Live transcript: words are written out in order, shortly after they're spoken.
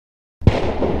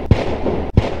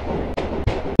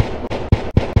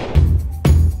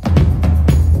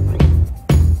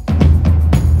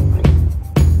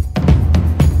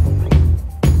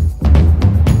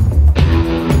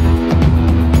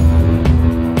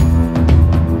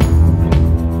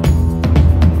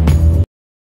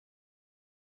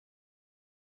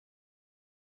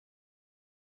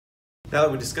Now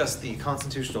that we discussed the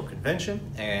Constitutional Convention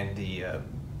and the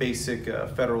basic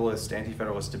Federalist,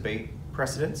 Anti-Federalist debate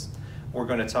precedents, we're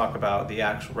going to talk about the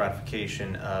actual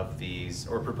ratification of these,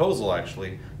 or proposal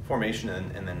actually, formation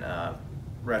and then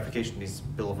ratification of these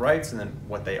Bill of Rights, and then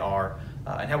what they are,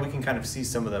 and how we can kind of see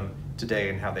some of them today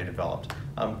and how they developed.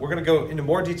 We're going to go into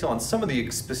more detail on some of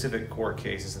the specific court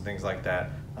cases and things like that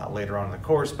later on in the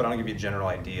course, but I'll give you a general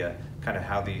idea kind of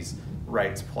how these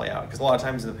rights play out. Because a lot of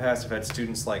times in the past I've had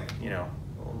students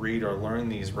read or learn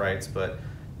these rights, but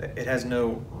it has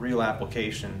no real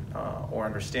application or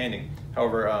understanding.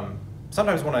 However,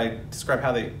 sometimes when I describe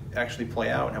how they actually play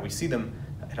out and how we see them,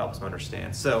 it helps them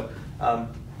understand. So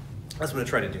that's what I'm going to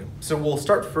try to do. So we'll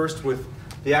start first with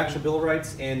the actual Bill of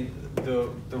Rights and the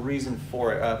reason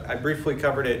for it. I briefly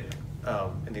covered it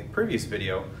in the previous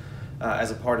video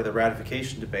as a part of the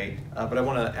ratification debate, but I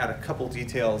want to add a couple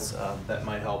details that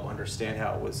might help understand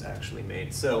how it was actually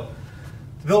made. So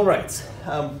the Bill of Rights,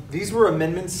 these were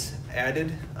amendments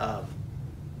added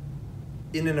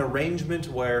in an arrangement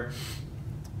where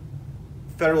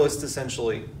Federalists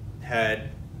essentially had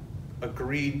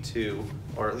agreed to,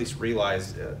 or at least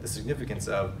realized the significance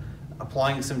of,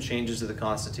 applying some changes to the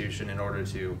Constitution in order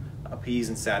to appease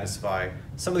and satisfy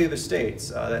some of the other states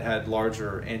that had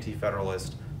larger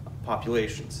anti-Federalist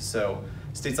populations. So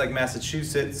states like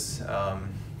Massachusetts,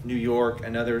 New York,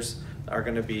 and others are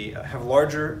going to have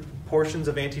larger portions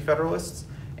of anti-Federalists,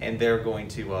 and they're going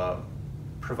to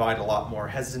provide a lot more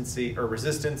hesitancy or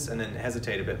resistance, and then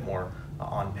hesitate a bit more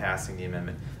on passing the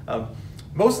amendment.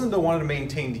 Most of them wanted to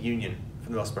maintain the Union for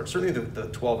the most part. Certainly the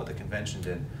 12 of the convention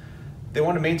did. They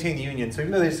wanted to maintain the Union, so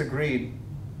even though they disagreed,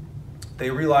 they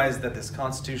realized that this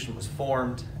Constitution was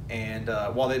formed, and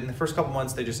while in the first couple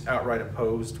months they just outright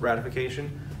opposed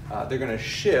ratification, they're going to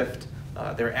shift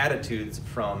their attitudes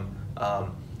from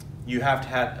you have to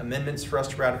have amendments for us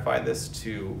to ratify this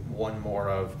to one more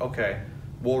of, okay,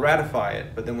 we'll ratify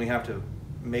it, but then we have to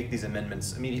make these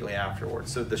amendments immediately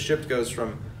afterwards. So the shift goes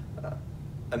from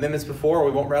amendments before,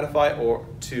 we won't ratify, or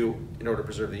to, in order to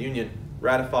preserve the Union,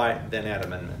 ratify, then add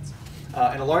amendments.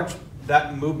 And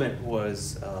that movement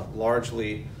was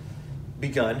largely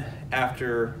begun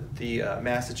after the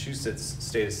Massachusetts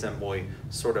State Assembly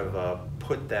sort of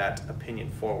put that opinion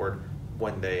forward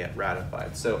when they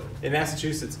ratified. So in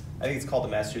Massachusetts, I think it's called the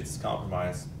Massachusetts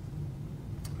Compromise.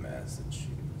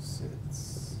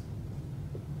 Massachusetts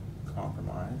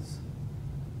Compromise.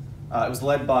 It was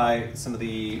led by some of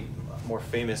the more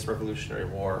famous Revolutionary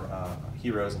War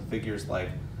heroes and figures like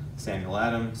Samuel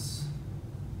Adams,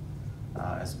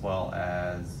 as well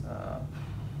as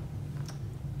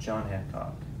John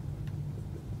Hancock.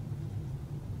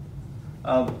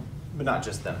 But not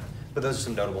just them, but those are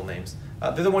some notable names.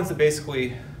 They're the ones that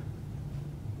basically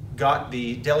got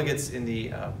the delegates in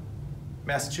the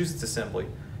Massachusetts Assembly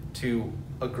to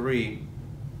agree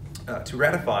to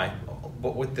ratify,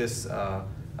 but with this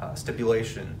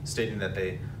stipulation stating that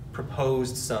they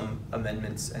proposed some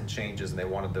amendments and changes and they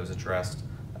wanted those addressed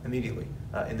immediately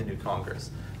in the new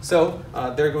Congress. So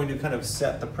they're going to kind of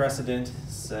set the precedent,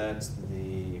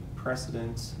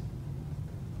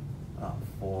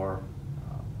 for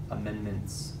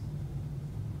amendments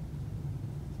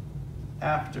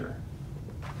after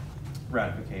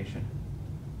ratification.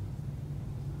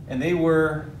 And they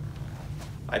were,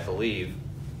 I believe,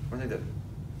 I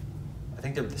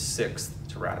think they're the 6th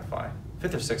to ratify.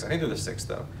 5th or 6th, I think they're the 6th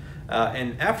though.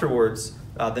 And afterwards,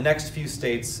 the next few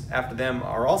states after them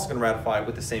are also going to ratify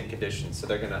with the same conditions. So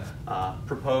they're going to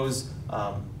propose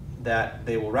that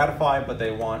they will ratify, but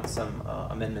they want some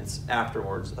amendments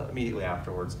afterwards, immediately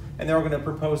afterwards. And they're going to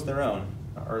propose their own,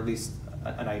 or at least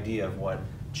an idea of what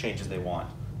changes they want.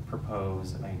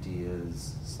 Propose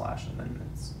ideas /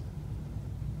 amendments.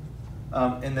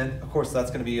 And then, of course,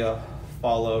 that's going to be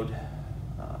followed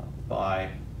by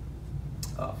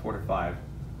 4 to 5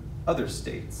 other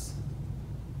states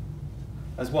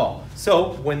as well.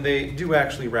 So when they do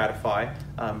actually ratify,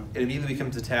 it immediately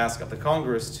becomes a task of the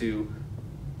Congress to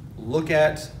look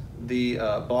at the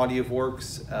body of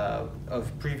works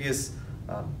of previous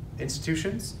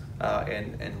institutions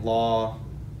and law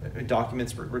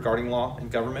documents regarding law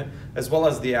and government, as well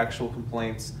as the actual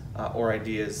complaints or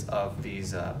ideas of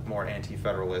these more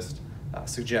anti-federalist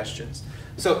suggestions.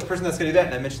 So the person that's going to do that,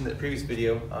 and I mentioned in the previous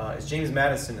video, is James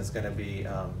Madison is going to be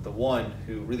the one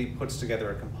who really puts together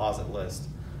a composite list.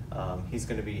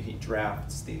 He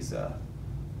drafts these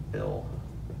Bill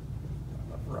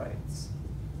of Rights.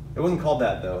 It wasn't called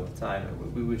that though at the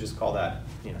time. We would just call that,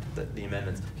 the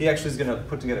amendments. He actually is going to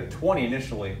put together 20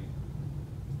 initially.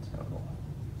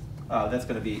 That's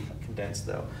going to be condensed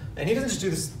though. And he doesn't just do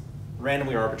this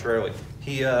randomly or arbitrarily.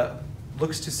 He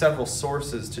looks to several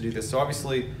sources to do this. So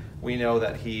obviously, we know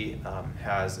that he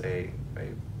has an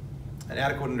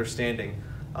adequate understanding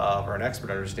or an expert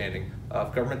understanding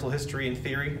of governmental history and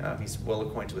theory. He's well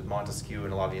acquainted with Montesquieu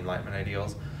and a lot of the Enlightenment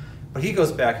ideals. But he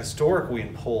goes back historically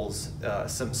and pulls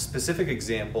some specific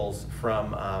examples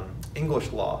from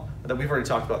English law that we've already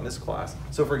talked about in this class.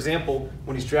 So for example,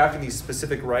 when he's drafting these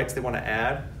specific rights they want to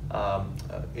add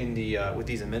with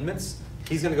these amendments,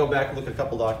 he's going to go back and look at a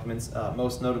couple documents,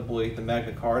 most notably the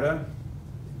Magna Carta,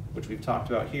 which we've talked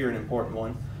about here, an important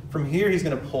one. From here, he's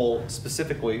going to pull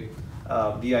specifically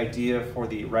the idea for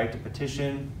the right to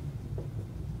petition.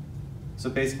 So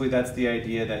basically, that's the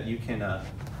idea that you can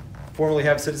formally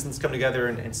have citizens come together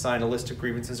and sign a list of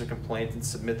grievances or complaints and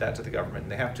submit that to the government,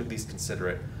 and they have to at least consider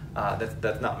it.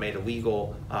 That's not made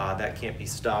illegal, that can't be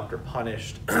stopped or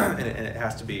punished, and it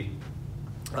has to be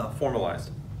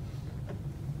formalized.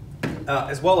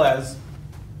 As well as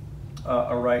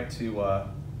a right to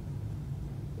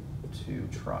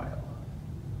trial.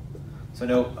 So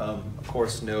no, of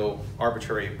course, no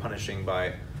arbitrary punishing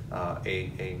by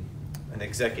an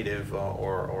executive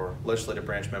or legislative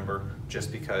branch member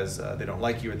just because they don't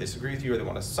like you or disagree with you or they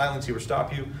want to silence you or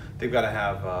stop you. They've got to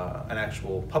have an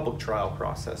actual public trial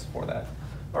process for that.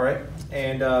 All right,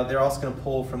 and they're also going to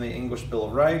pull from the English Bill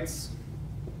of Rights.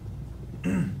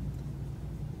 They're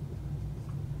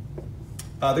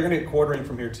going to get quartering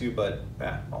from here too, but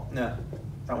no,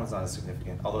 that one's not as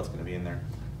significant, although it's going to be in there.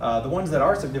 The ones that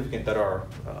are significant that are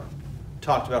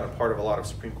talked about and part of a lot of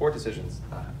Supreme Court decisions,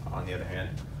 on the other hand,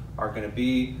 are going to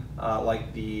be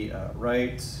like the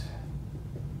right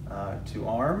to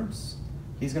arms.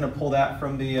 He's going to pull that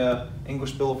from the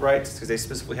English Bill of Rights because they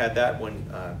specifically had that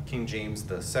when King James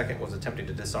II was attempting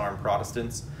to disarm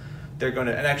Protestants. They're going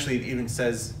to, and actually it even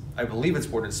says, I believe it's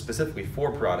worded specifically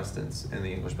for Protestants in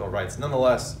the English Bill of Rights.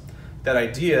 Nonetheless, that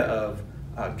idea of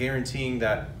guaranteeing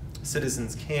that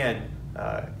citizens can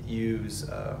use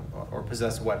or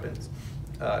possess weapons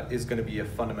is going to be a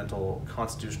fundamental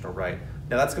constitutional right.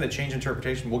 Now that's going to change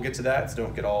interpretation. We'll get to that, so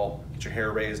don't get your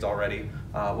hair raised already.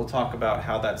 We'll talk about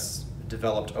how that's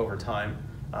developed over time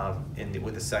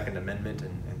with the Second Amendment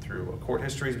and through court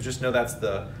histories. But just know that's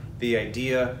the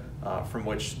idea from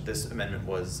which this amendment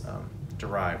was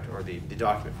derived, or the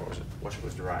document for which it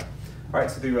was derived. All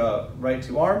right, so the right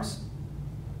to arms,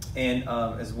 and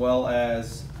as well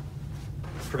as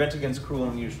prevent against cruel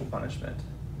and unusual punishment.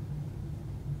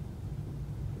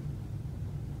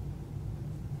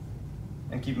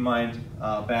 And keep in mind,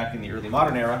 back in the early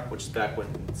modern era, which is back when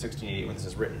 1688, when this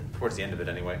is written, towards the end of it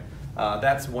anyway,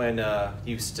 that's when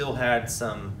you still had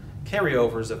some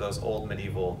carryovers of those old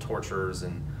medieval tortures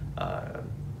and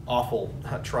awful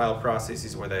trial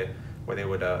processes where they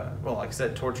would, well, like I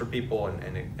said, torture people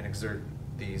and exert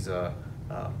these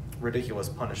ridiculous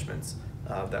punishments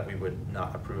that we would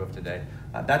not approve of today.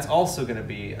 That's also going to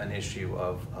be an issue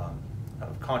of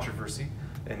controversy.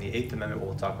 In the Eighth Amendment,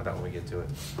 we'll talk about that when we get to it.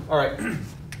 All right, and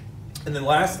then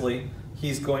lastly,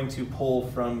 he's going to pull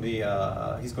from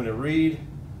the, he's going to read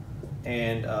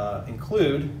and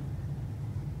include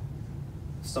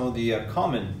some of the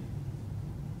common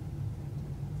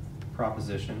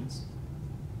propositions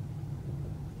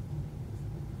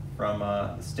from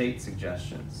the state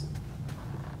suggestions.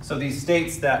 So these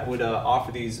states that would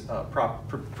offer these,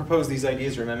 propose these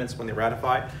ideas or amendments when they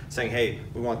ratify, saying, hey,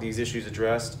 we want these issues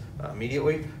addressed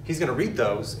immediately, he's going to read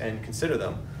those and consider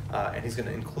them, and he's going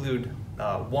to include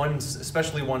ones,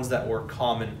 especially ones that were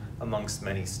common amongst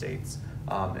many states.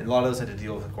 And a lot of those had to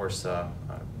deal with, of course,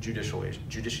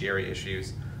 judiciary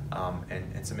issues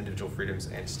and some individual freedoms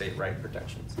and state right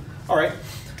protections. All right,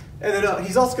 and then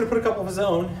he's also going to put a couple of his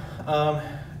own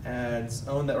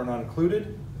that are not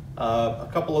included. A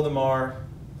couple of them are,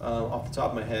 off the top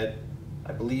of my head,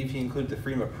 I believe he included the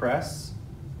freedom of press,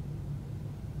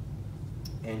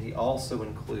 and he also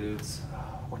includes,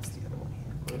 what's the other one he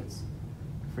includes?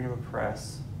 Freedom of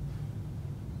press.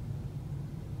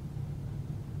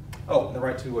 Oh, the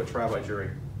right to trial by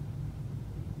jury.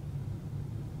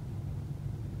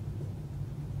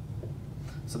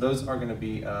 So those are going to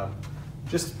be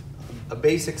just a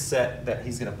basic set that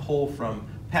he's going to pull from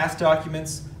past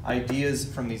documents, ideas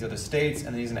from these other states,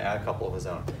 and then he's going to add a couple of his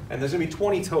own. And there's going to be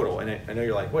 20 total. And I know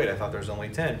you're like, wait, I thought there was only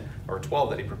 10 or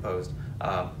 12 that he proposed.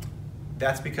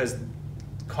 That's because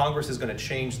Congress is going to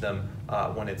change them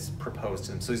when it's proposed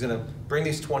to them. So he's going to bring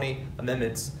these 20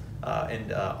 amendments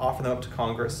and offer them up to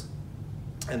Congress.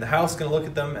 And the House is going to look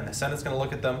at them, and the Senate's going to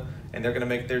look at them, and they're going to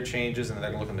make their changes, and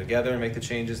they're going to look at them together and make the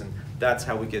changes, and that's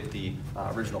how we get the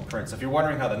original print. So if you're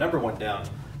wondering how the number went down,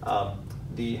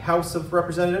 the House of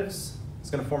Representatives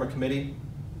is going to form a committee,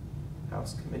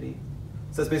 House Committee,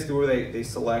 So that's basically where they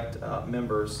select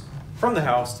members from the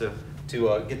House to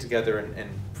get together and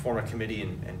form a committee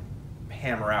and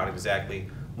hammer out exactly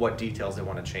what details they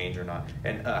want to change or not.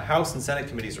 And House and Senate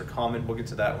committees are common. We'll get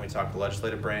to that when we talk the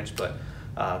legislative branch, but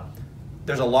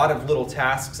there's a lot of little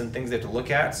tasks and things they have to look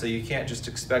at, so you can't just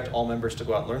expect all members to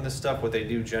go out and learn this stuff. What they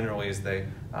do generally is they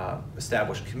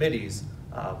establish committees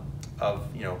of,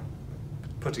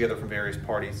 put together from various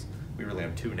parties. We really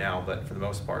have 2 now, but for the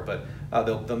most part. But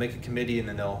they'll make a committee, and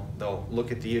then they'll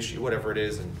look at the issue, whatever it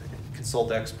is, and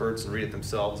consult experts and read it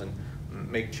themselves and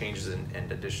make changes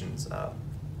and additions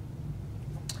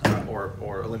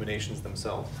or eliminations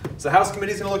themselves. So the House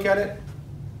committee is going to look at it,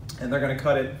 and they're going to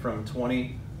cut it from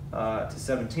 20 to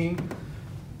 17.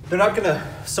 They're not going to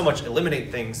so much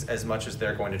eliminate things as much as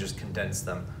they're going to just condense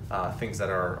them, things that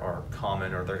are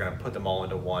common, or they're going to put them all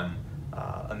into one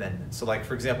amendment. So like,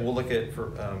 for example, we'll look at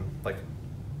like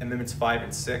amendments 5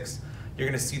 and 6. You're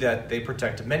going to see that they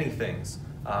protect many things.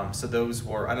 So those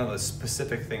were, I don't know the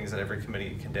specific things that every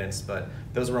committee condensed, but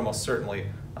those were almost certainly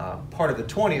part of the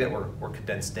 20 that were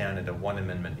condensed down into one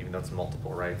amendment, even though it's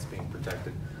multiple rights being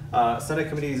protected. Senate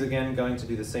committee is again going to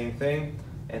do the same thing,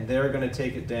 and they're going to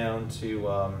take it down to,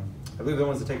 I believe they're the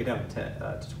ones that take it down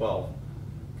to 12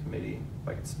 committee, if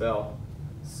I can spell,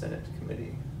 Senate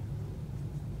committee.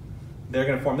 They're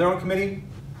going to form their own committee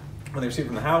when they receive it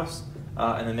from the House,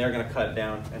 and then they're going to cut it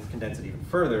down and condense it even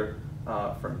further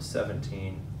from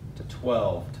 17 to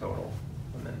 12 total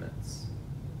amendments.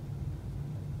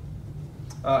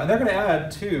 And they're going to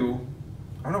add two,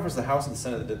 I don't know if it's the House and the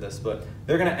Senate that did this, but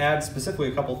they're going to add specifically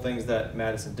a couple things that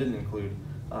Madison didn't include,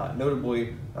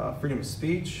 notably freedom of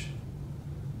speech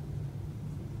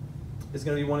is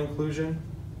going to be one inclusion.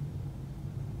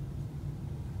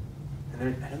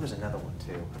 And there was another one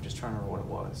too. I'm just trying to remember what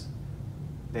it was.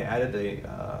 They added the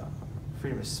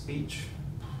freedom of speech.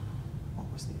 What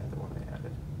was the other one they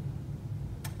added?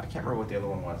 I can't remember what the other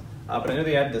one was. But I know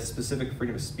they added the specific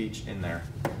freedom of speech in there.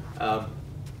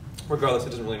 Regardless, it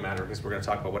doesn't really matter because we're going to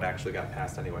talk about what actually got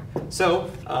passed anyway. So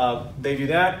they do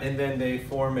that, and then they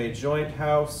form a joint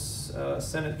House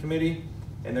Senate committee,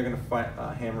 and they're going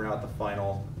to hammer out the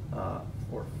final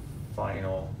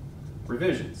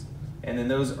revisions. And then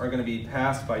those are going to be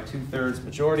passed by 2/3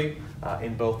 majority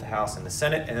in both the House and the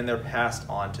Senate, and then they're passed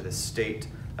on to the state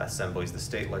assemblies, the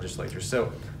state legislatures.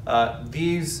 So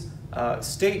these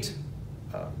state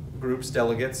groups,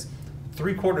 delegates,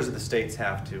 3/4 of the states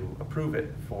have to approve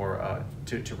it for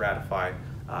to ratify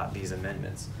these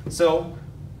amendments. So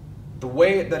the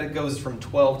way that it goes from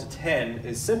 12 to 10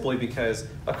 is simply because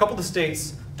a couple of the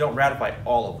states don't ratify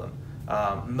all of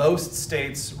them. Most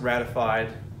states ratified,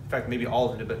 in fact, maybe all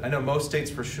of them did, but I know most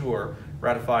states for sure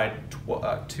ratified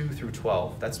 2 through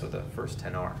 12. That's what the first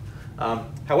 10 are.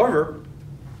 However,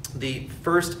 the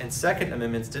first and second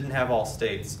amendments didn't have all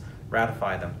states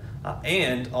ratify them.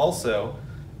 And also,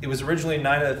 it was originally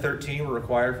 9 out of 13 were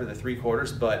required for the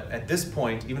 3/4, but at this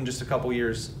point, even just a couple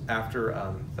years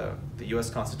after the U.S.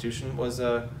 Constitution was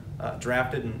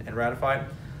drafted and ratified,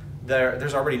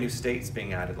 there's already new states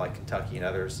being added, like Kentucky and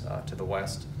others to the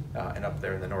west and up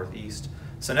there in the northeast.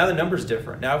 So now the number's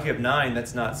different. Now if you have 9,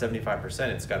 that's not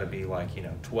 75%. It's got to be like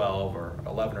 12 or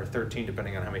 11 or 13,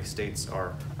 depending on how many states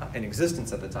are in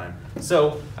existence at the time.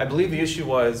 So I believe the issue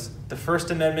was the First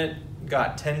Amendment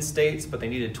got 10 states, but they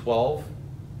needed 12.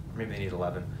 Or maybe they need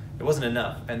 11. It wasn't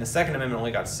enough. And the Second Amendment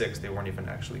only got 6. They weren't even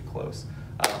actually close.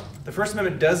 The First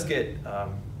Amendment does get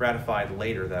ratified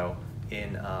later, though,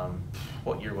 in,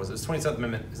 what year was it? It was 27th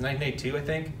Amendment. It was 1982, I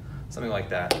think? Something like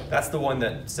that. That's the one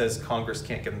that says Congress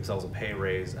can't give themselves a pay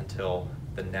raise until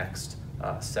the next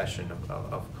session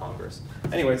of Congress.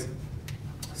 Anyways,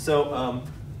 so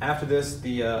after this,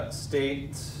 the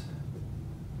states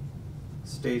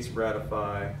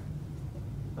ratify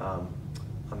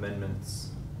amendments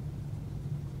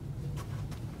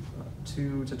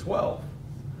 2 to 12.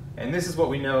 And this is what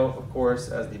we know, of course,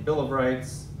 as the Bill of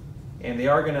Rights. And they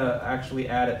are going to actually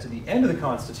add it to the end of the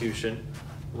Constitution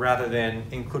rather than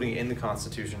including it in the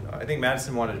Constitution. I think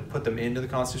Madison wanted to put them into the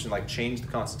Constitution, like change the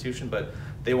Constitution, but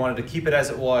they wanted to keep it as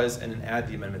it was and then add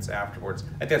the amendments afterwards.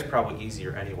 I think that's probably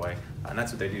easier anyway, and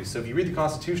that's what they do. So if you read the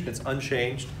Constitution, it's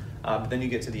unchanged, but then you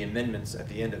get to the amendments at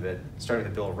the end of it, starting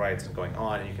with the Bill of Rights and going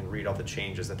on, and you can read all the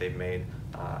changes that they've made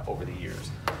over the years.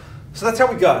 So that's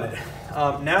how we got it.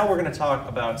 Now we're going to talk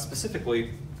about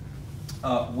specifically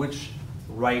which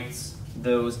rights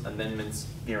those amendments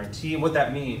guarantee and what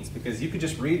that means, because you could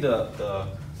just read the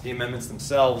amendments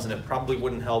themselves and it probably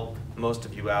wouldn't help most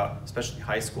of you out, especially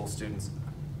high school students,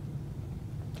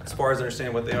 as far as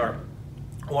understanding what they are.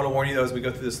 I want to warn you though, as we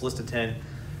go through this list of 10,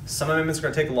 Some amendments are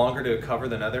going to take longer to cover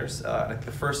than others. I think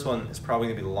the first one is probably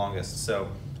going to be the longest. So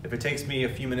if it takes me a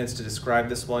few minutes to describe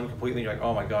this one completely, you're like,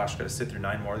 oh my gosh, got to sit through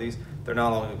 9 more of these. They're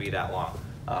not all going to be that long.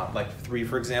 Like 3,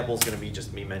 for example, is going to be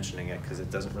just me mentioning it because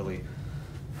it doesn't really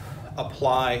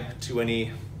apply to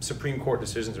any Supreme Court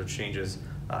decisions or changes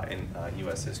in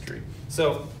U.S. history.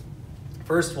 So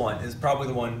first one is probably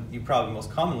the one you probably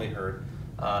most commonly heard,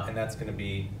 and that's going to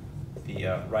be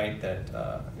the right that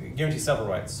guarantees several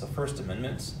rights. So First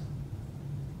Amendment.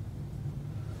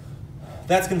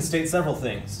 That's going to state several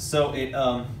things. So it,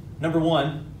 number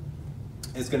one,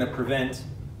 is going to prevents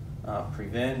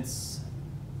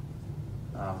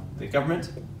the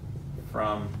government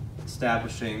from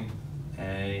establishing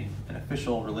an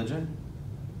official religion.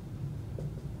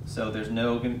 So there's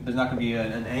not going to be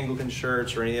an Anglican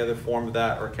church or any other form of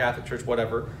that, or a Catholic church,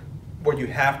 whatever, where you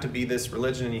have to be this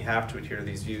religion and you have to adhere to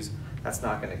these views. That's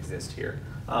not going to exist here.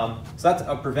 So that's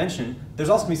a prevention. There's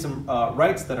also going to be some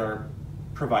rights that are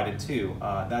provided too.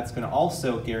 That's going to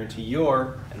also guarantee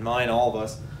your and mine, all of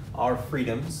us, our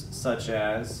freedoms, such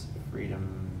as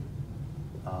freedom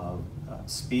of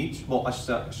speech. Well, I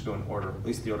should go in order, at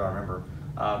least the order I remember.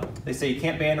 They say you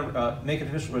can't make an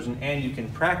official religion, and you can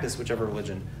practice whichever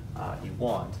religion you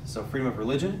want. So freedom of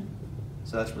religion,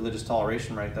 so that's religious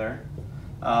toleration right there.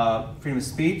 Freedom of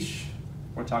speech,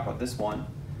 we're talking about this one.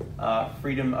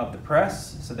 Freedom of the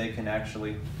press, so they can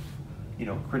actually,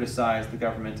 criticize the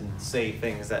government and say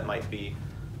things that might be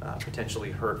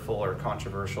potentially hurtful or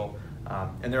controversial.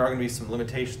 And there are going to be some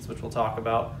limitations, which we'll talk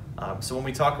about. So when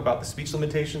we talk about the speech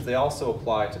limitations, they also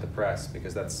apply to the press,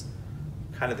 because that's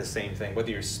kind of the same thing.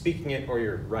 Whether you're speaking it or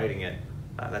you're writing it,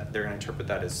 they're going to interpret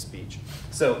that as speech.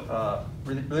 So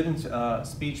religion,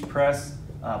 speech, press,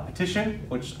 petition,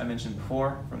 which I mentioned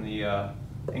before from the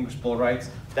English Bill of Rights.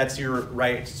 That's your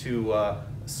right to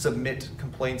submit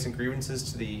complaints and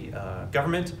grievances to the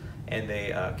government, and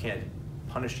they can't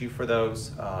punish you for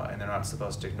those, and they're not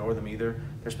supposed to ignore them either.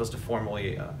 They're supposed to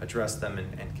formally address them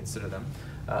and consider them.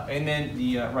 And then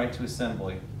the right to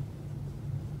assembly.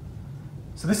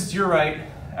 So this is your right,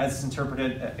 as it's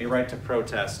interpreted, a right to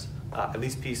protest, at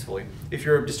least peacefully. If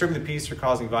you're disturbing the peace or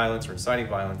causing violence or inciting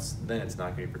violence, then it's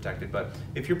not going to be protected. But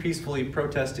if you're peacefully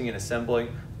protesting and assembling,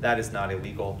 that is not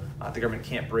illegal. The government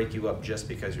can't break you up just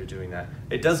because you're doing that.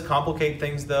 It does complicate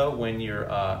things, though, when you're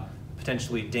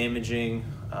potentially damaging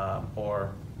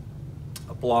or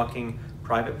blocking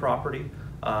private property,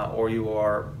 or you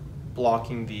are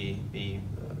blocking the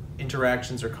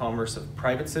interactions or commerce of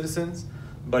private citizens.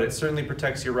 But it certainly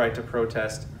protects your right to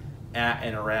protest at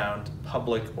and around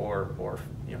public or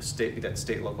state, be that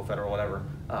state, local, federal, whatever,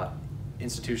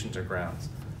 institutions or grounds.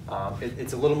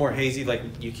 It's a little more hazy. Like,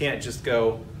 you can't just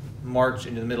go march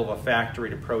into the middle of a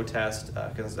factory to protest,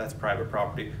 because that's private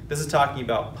property. This is talking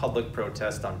about public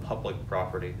protest on public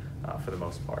property for the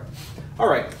most part. All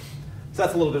right, so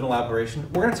that's a little bit of elaboration.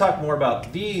 We're going to talk more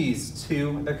about these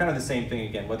two. They're kind of the same thing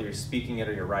again, whether you're speaking it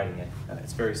or you're writing it.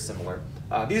 It's very similar.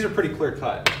 These are pretty clear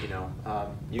cut.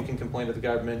 You can complain to the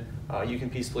government. You can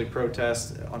peacefully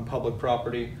protest on public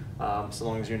property, so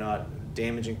long as you're not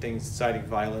damaging things, inciting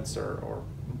violence, or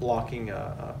blocking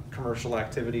commercial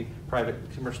activity, private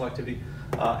commercial activity,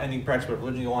 and you can practice whatever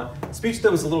religion you want. Speech,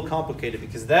 though, is a little complicated,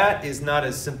 because that is not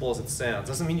as simple as it sounds.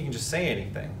 Doesn't mean you can just say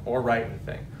anything or write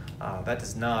anything. That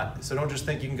does not. So don't just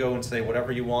think you can go and say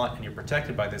whatever you want and you're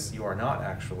protected by this. You are not,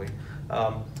 actually.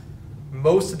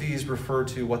 Most of these refer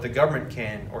to what the government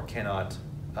can or cannot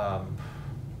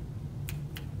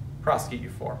prosecute you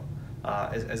for,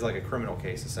 as like a criminal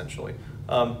case, essentially.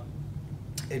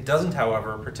 It doesn't,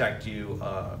 however, protect you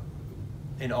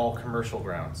in all commercial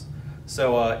grounds.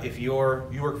 So if you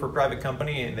work for a private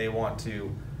company and they want to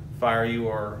fire you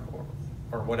or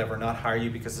whatever, not hire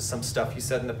you because of some stuff you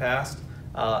said in the past,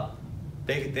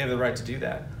 they have the right to do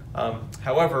that.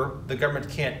 However, the government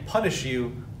can't punish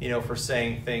you, for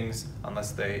saying things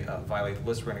unless they violate the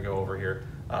list we're going to go over here.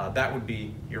 That would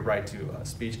be your right to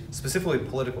speech, specifically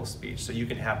political speech. So you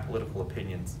can have political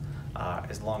opinions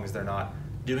as long as they're not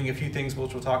doing a few things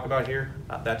which we'll talk about here.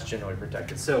 That's generally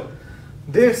protected. So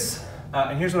this,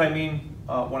 and here's what I mean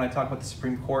when I talk about the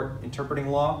Supreme Court interpreting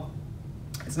law.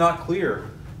 It's not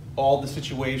clear all the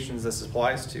situations this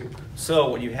applies to. So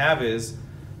what you have is,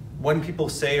 when people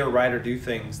say or write or do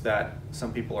things that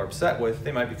some people are upset with,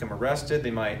 they might become arrested, they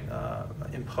might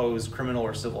impose criminal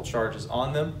or civil charges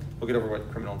on them. We'll get over what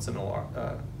criminal and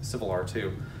civil are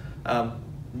too.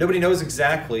 Nobody knows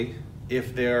exactly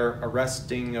if their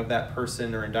arresting of that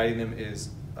person or indicting them is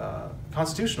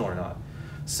constitutional or not.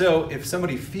 So if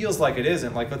somebody feels like it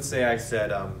isn't, like let's say I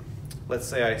said,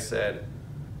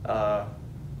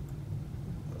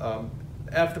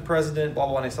 F the president, blah,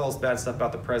 blah, blah, and I said all this bad stuff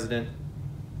about the president.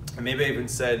 And maybe I even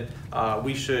said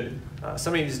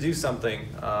somebody needs to do something.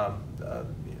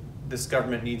 This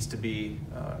government needs to be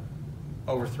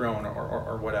overthrown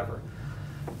or whatever.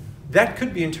 That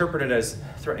could be interpreted as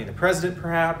threatening the president,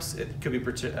 perhaps. It could be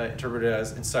interpreted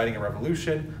as inciting a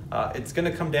revolution. It's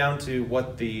going to come down to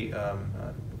what the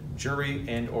jury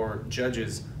and or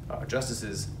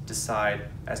justices decide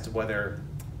as to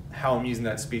how I'm using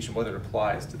that speech and whether it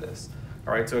applies to this.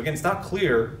 All right, so again, it's not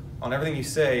clear on everything you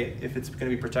say if it's going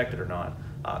to be protected or not.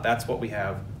 That's what we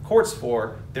have courts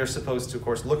for. They're supposed to, of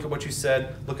course, look at what you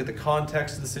said, look at the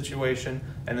context of the situation,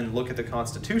 and then look at the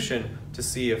Constitution to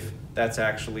see if that's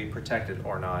actually protected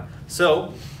or not.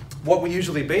 So what we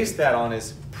usually base that on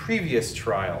is previous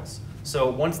trials. So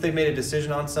once they made a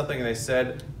decision on something and they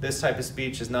said this type of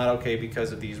speech is not okay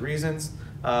because of these reasons,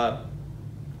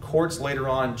 courts later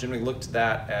on generally look to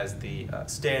that as the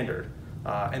standard.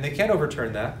 And they can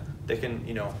overturn that. They can,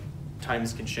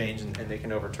 times can change and they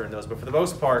can overturn those. But for the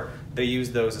most part, they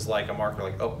use those as like a marker,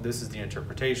 like, oh, this is the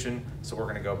interpretation, so we're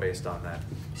going to go based on that.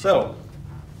 So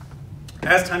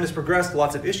as time has progressed,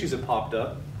 lots of issues have popped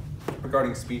up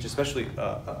regarding speech, especially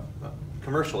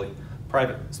commercially,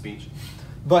 private speech.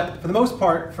 But for the most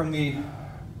part, from the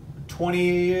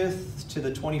 20th to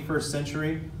the 21st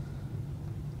century,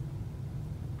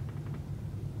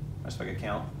 just if I could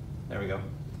count, there we go.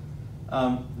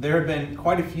 There have been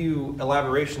quite a few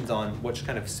elaborations on which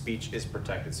kind of speech is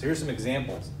protected. So here's some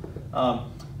examples.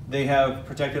 They have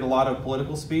protected a lot of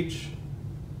political speech.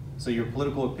 So your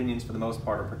political opinions, for the most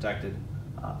part, are protected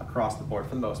across the board,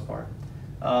 for the most part.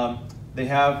 They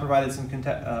have provided some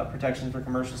protections for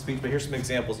commercial speech, but here's some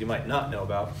examples you might not know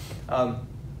about.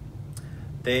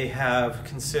 They have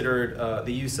considered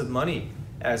the use of money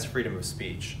as freedom of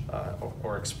speech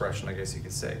or expression, I guess you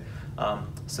could say.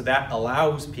 So that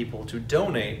allows people to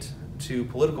donate to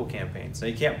political campaigns. Now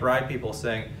you can't bribe people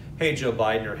saying, hey, Joe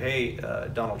Biden, or hey,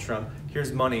 Donald Trump,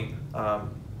 here's money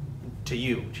to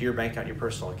you, to your bank account, your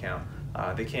personal account.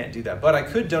 They can't do that. But I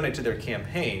could donate to their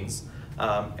campaigns,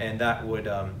 and that would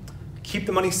keep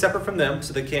the money separate from them,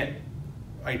 so they can't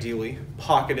ideally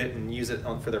pocket it and use it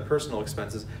for their personal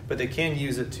expenses, but they can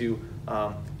use it to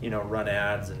run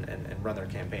ads and run their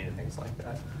campaign and things like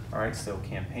that. All right, so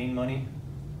campaign money.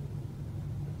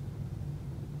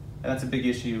 And that's a big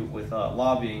issue with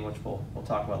lobbying, which we'll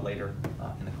talk about later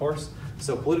in the course.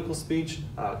 So political speech,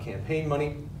 campaign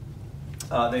money.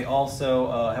 They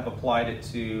also have applied it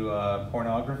to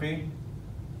pornography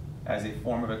as a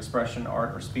form of expression,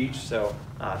 art, or speech. So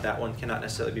that one cannot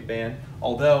necessarily be banned.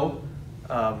 Although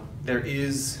there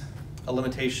is a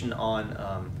limitation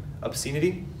on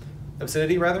obscenity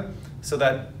rather. So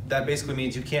that basically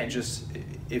means you can't just,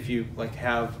 if you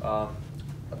have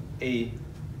a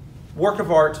work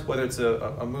of art, whether it's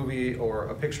a movie or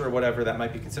a picture or whatever that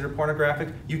might be considered pornographic,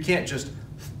 you can't just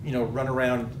run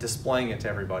around displaying it to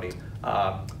everybody.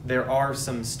 There are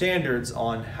some standards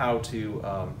on how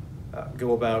to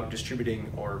go about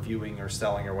distributing or viewing or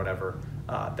selling or whatever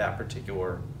that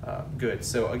particular good.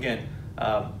 So again,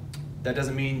 that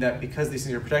doesn't mean that because these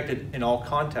things are protected in all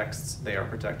contexts they are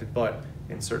protected, but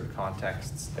in certain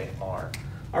contexts they are.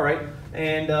 All right,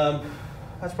 and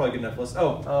that's probably a good enough list.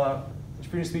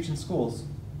 Freedom of speech in schools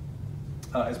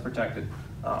is protected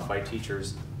by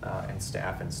teachers and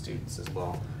staff and students as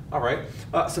well. All right,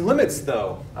 some limits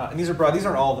though, and these are broad. These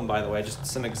aren't all of them, by the way, just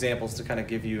some examples to kind of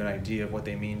give you an idea of what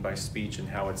they mean by speech and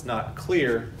how it's not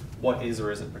clear what is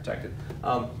or isn't protected.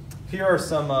 Here are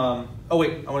some, I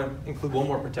want to include one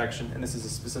more protection, and this is a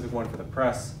specific one for the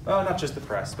press. Well, not just the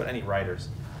press, but any writers.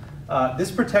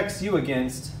 This protects you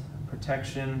against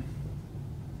protection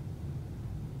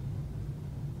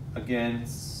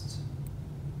against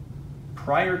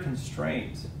prior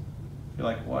constraint. You're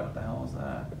like, what the hell is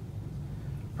that?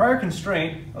 Prior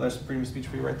constraint, oh, there's freedom of speech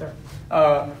for you right there.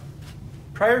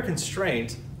 Prior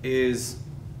constraint is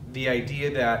the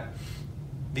idea that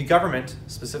the government,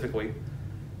 specifically,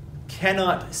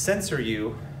 cannot censor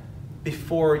you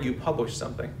before you publish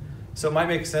something. So it might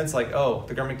make sense like, oh,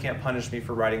 the government can't punish me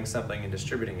for writing something and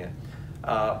distributing it.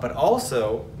 But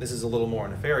also, this is a little more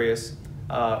nefarious,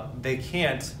 they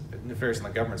can't, nefarious on the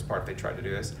government's part if they try to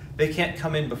do this, they can't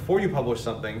come in before you publish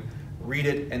something, read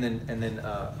it, and then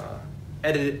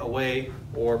edit it away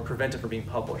or prevent it from being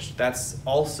published. That's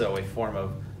also a form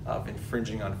of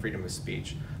infringing on freedom of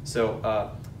speech.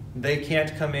 So they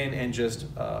can't come in and just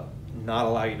not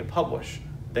allow you to publish.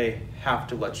 They have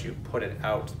to let you put it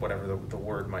out, whatever the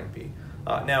word might be.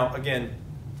 Now, again,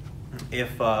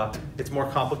 if it's more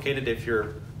complicated, if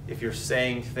you're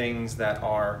saying things that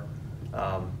are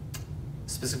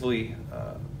specifically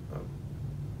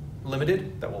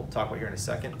limited, that we'll talk about here in a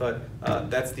second, but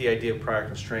that's the idea of prior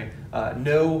constraint.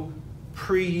 No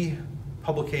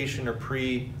pre-publication or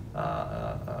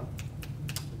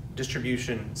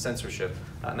pre-distribution censorship,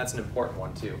 and that's an important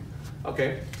one too.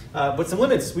 Okay, but some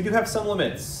limits. We do have some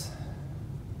limits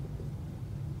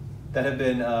that have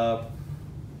been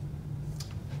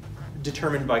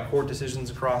determined by court decisions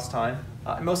across time.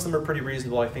 And most of them are pretty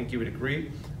reasonable, I think you would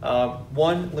agree.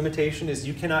 One limitation is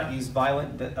you cannot use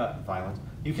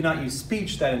you cannot use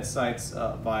speech that incites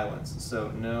violence. So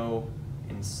no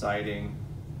inciting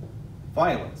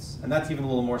violence. And that's even a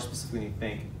little more specific than you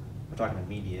think. We're talking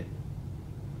immediate.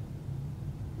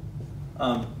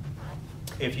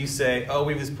 If you say, oh,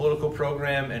 we have this political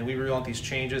program and we really want these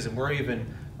changes and we're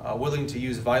even willing to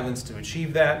use violence to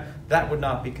achieve that, that would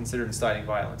not be considered inciting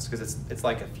violence because it's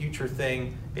like a future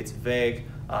thing, it's vague.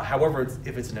 However,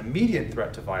 if it's an immediate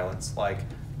threat to violence, like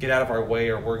get out of our way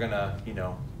or we're gonna,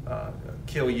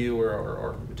 kill you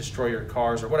or destroy your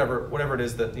cars or whatever it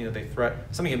is that they threat,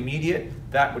 something immediate,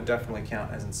 that would definitely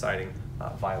count as inciting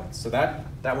violence. So that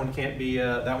one can't be,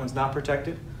 that one's not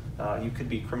protected. You could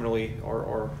be criminally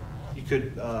or you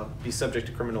could be subject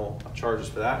to criminal charges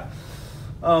for that.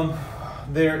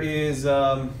 There is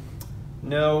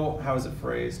no, how is it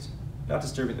phrased? Not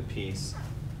disturbing the peace.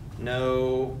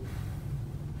 No,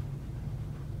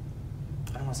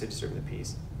 I don't want to say disturbing the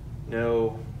peace.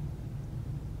 No,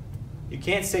 you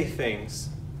can't say things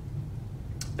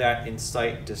that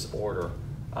incite disorder.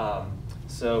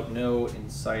 So no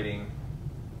inciting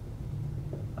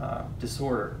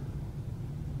disorder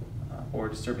or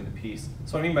disturbing the peace.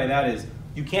 So what I mean by that is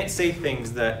you can't say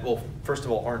things that, well, first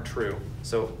of all, aren't true.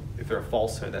 So if they're a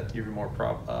falsehood, that you're more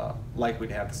likely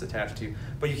to have this attached to you.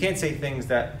 But you can't say things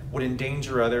that would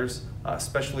endanger others,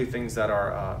 especially things that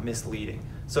are misleading.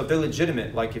 So if they're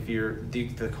legitimate, like if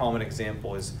the common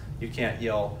example is you can't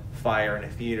yell fire in a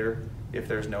theater if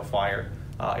there's no fire.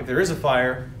 If there is a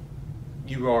fire,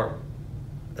 you are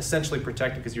essentially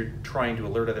protected because you're trying to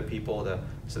alert other people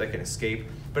so they can escape.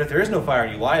 But if there is no fire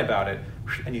and you lie about it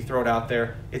and you throw it out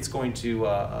there, it's going to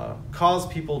cause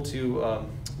people to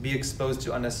be exposed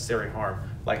to unnecessary harm.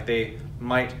 Like they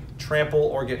might trample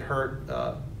or get hurt,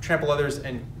 trample others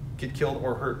and get killed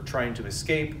or hurt trying to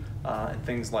escape and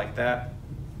things like that,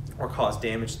 or cause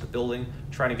damage to the building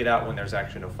trying to get out when there's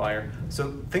actually no fire.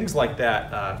 So things like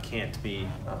that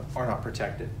are not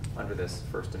protected under this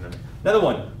First Amendment. Another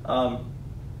one,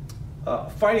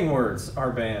 fighting words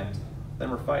are banned.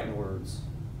 Them are fighting words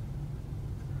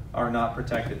are not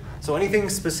protected. So anything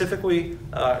specifically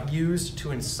used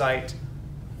to incite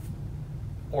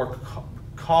or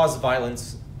cause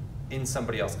violence in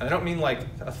somebody else. And I don't mean like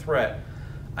a threat.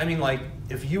 I mean like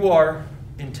if you are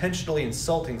intentionally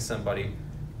insulting somebody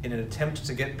in an attempt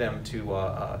to get them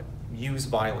to use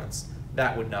violence,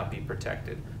 that would not be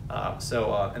protected.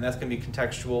 And that's going to be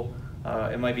contextual.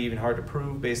 It might be even hard to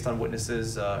prove based on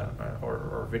witnesses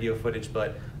or video footage,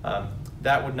 but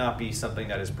that would not be something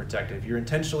that is protected. If you're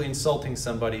intentionally insulting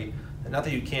somebody, not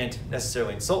that you can't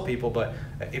necessarily insult people, but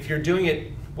if you're doing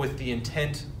it with the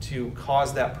intent to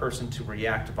cause that person to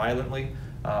react violently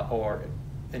or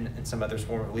in some other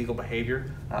form of illegal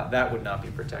behavior, that would not be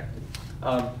protected.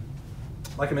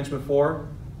 Like I mentioned before,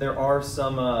 there are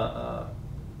some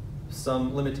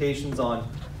limitations on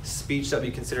speech that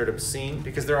be considered obscene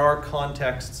because there are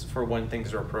contexts for when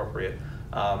things are appropriate.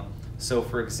 So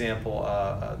for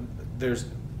example, there's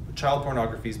child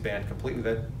pornography is banned completely.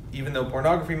 That even though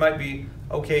pornography might be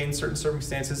okay in certain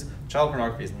circumstances, child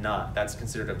pornography is not. That's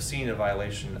considered obscene, a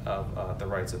violation of the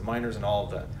rights of minors and all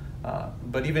of that.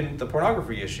 But even the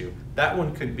pornography issue, that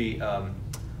one could be,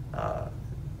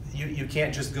 you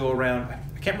can't just go around,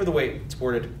 I can't remember the way it's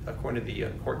worded according to the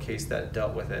court case that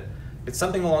dealt with it. It's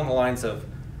something along the lines of,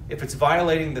 if it's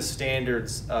violating the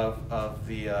standards of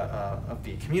the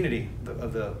community,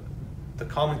 of the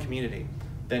common community,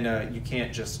 then you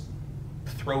can't just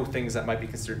throw things that might be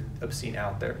considered obscene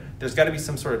out there. There's got to be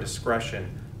some sort of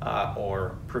discretion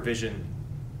or provision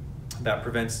that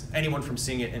prevents anyone from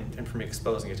seeing it and from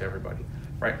exposing it to everybody,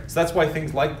 right? So that's why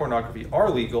things like pornography are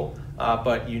legal,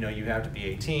 but you have to be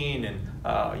 18 and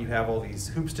you have all these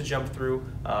hoops to jump through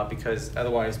because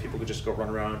otherwise people could just go run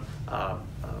around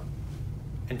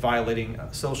and violating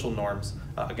social norms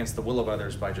against the will of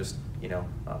others by just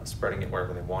spreading it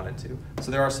wherever they wanted to.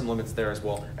 So there are some limits there as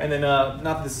well. And then not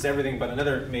that this is everything, but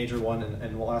another major one,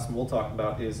 and the last one we'll talk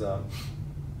about is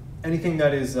anything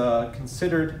that is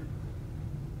considered,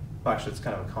 well, actually it's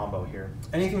kind of a combo here,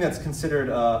 anything that's considered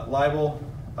libel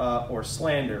or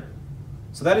slander.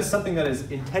 So that is something that is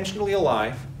intentionally a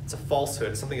lie, it's a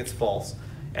falsehood, something that's false,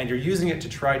 and you're using it to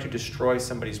try to destroy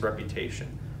somebody's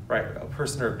reputation, right, a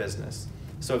person or a business.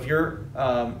 So if you're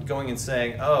going and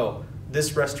saying, oh,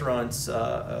 this restaurant's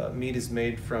meat is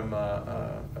made from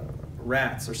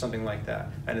rats or something like that,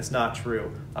 and it's not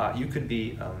true,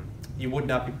 you would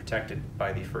not be protected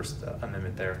by the First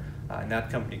Amendment there, and that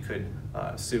company could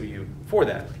sue you for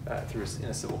that in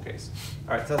a civil case.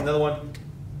 All right, so that's another one.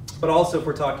 But also, if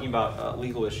we're talking about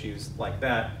legal issues like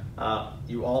that,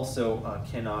 you also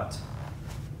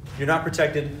you're not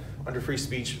protected under free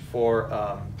speech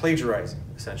for plagiarizing,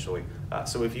 essentially.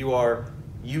 So if you are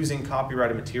using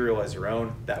copyrighted material as your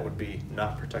own, that would be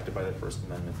not protected by the First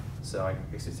Amendment. So I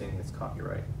guess you're saying it's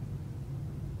copyright.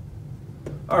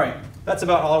 All right, that's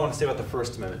about all I want to say about the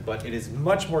First Amendment, but it is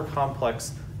much more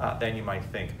complex than you might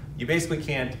think. You basically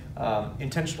can't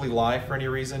intentionally lie for any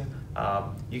reason.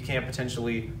 You can't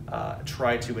potentially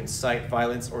try to incite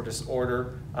violence or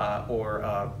disorder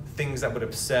or things that would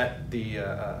upset the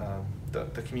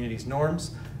community's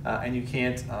norms, and you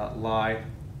can't lie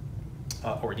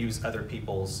or use other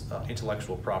people's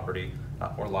intellectual property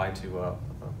or lie to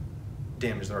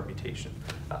damage their reputation.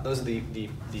 Those are the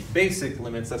basic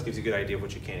limits. That gives you a good idea of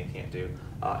what you can and can't do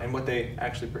and what they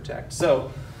actually protect.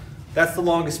 So that's the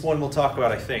longest one we'll talk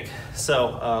about, I think.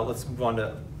 So let's move on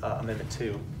to Amendment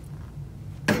 2.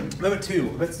 Amendment 2,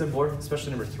 a bit simpler,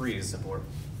 especially number 3 is simpler.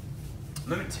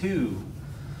 Amendment 2,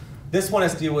 this one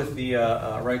has to deal with the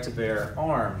right to bear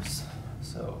arms.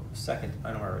 So second,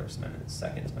 I don't remember this amendment,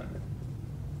 Second Amendment.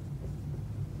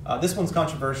 This one's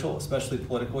controversial, especially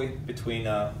politically, between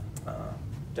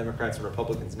Democrats and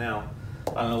Republicans now.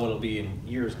 I don't know what it'll be in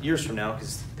years from now,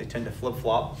 because they tend to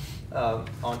flip-flop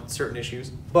on certain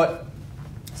issues. But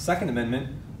Second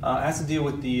Amendment has to deal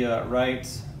with the right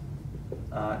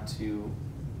to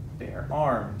bear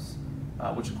arms,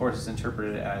 which of course is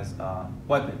interpreted as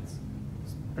weapons,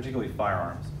 particularly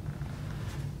firearms.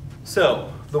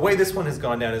 So the way this one has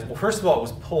gone down is, well, first of all, it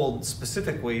was pulled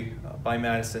specifically by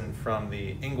Madison from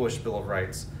the English Bill of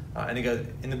Rights. And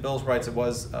in the Bill of Rights, it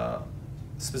was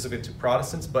specific to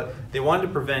Protestants, but they wanted to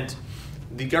prevent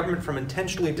the government from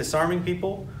intentionally disarming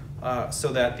people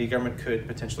so that the government could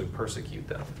potentially persecute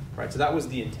them. Right? So that was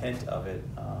the intent of it,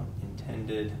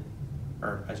 intended,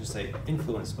 or I should say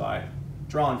influenced by,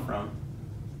 drawn from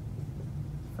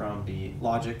the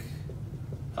logic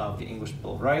of the English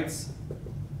Bill of Rights.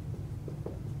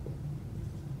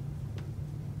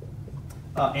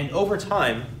 And over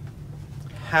time,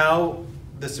 how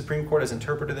the Supreme Court has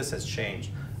interpreted this has changed.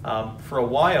 For a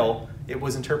while, it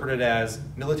was interpreted as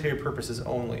military purposes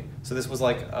only. So this was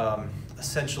like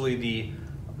essentially the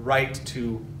right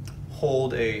to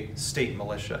hold a state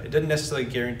militia. It didn't necessarily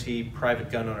guarantee private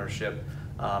gun ownership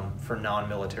for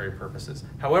non-military purposes.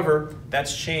 However,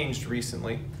 that's changed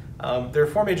recently. There are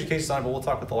four major cases on it, but we'll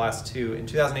talk about the last two. In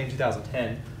 2008 and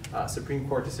 2010, Supreme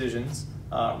Court decisions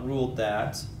ruled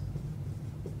that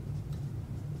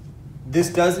this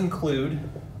does include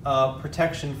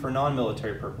protection for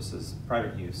non-military purposes,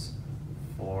 private use,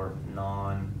 for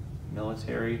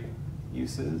non-military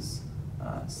uses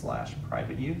 /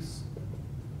 private use.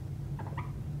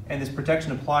 And this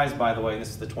protection applies, by the way, this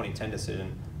is the 2010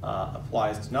 decision,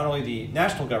 applies to not only the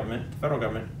national government, the federal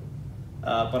government,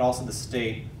 but also the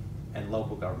state and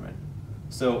local government.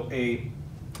 So a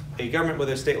government,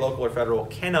 whether state, local, or federal,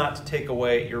 cannot take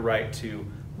away your right to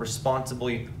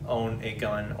responsibly own a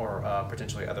gun or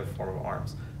potentially other form of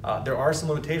arms. There are some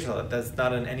limitations on that. That's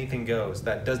not an anything goes.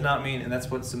 That does not mean, and that's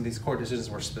what some of these court decisions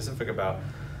were specific about,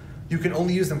 you can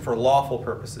only use them for lawful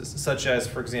purposes, such as,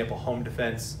 for example, home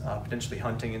defense, potentially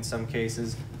hunting in some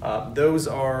cases. Those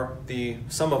are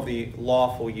some of the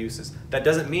lawful uses. That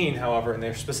doesn't mean, however, and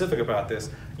they're specific about this,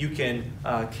 you can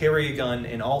carry a gun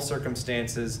in all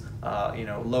circumstances,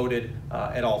 loaded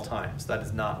at all times. That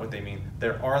is not what they mean.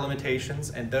 There are limitations,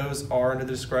 and those are under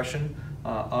the discretion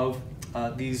of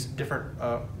these different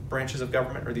branches of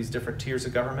government or these different tiers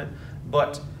of government.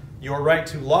 But your right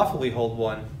to lawfully hold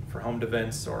one for home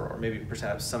defense or maybe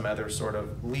perhaps some other sort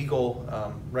of legal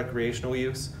recreational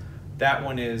use, that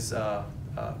one is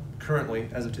currently,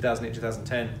 as of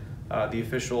 2008-2010, the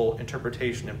official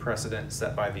interpretation and precedent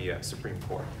set by the Supreme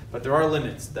Court. But there are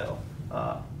limits, though,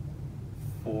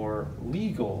 for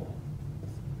legal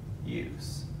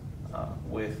use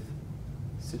with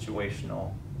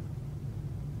situational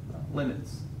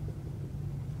limits.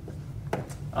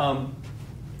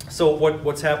 So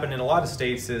what's happened in a lot of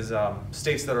states is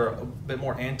states that are a bit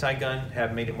more anti-gun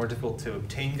have made it more difficult to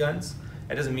obtain guns.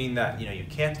 It doesn't mean that you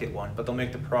can't get one, but they'll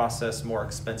make the process more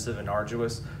expensive and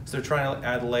arduous. So they're trying to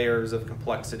add layers of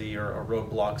complexity or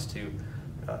roadblocks to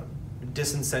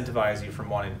disincentivize you from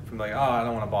like, oh, I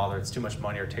don't want to bother, it's too much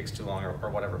money or it takes too long or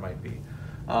whatever it might be.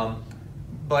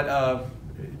 But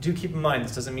do keep in mind,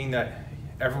 this doesn't mean that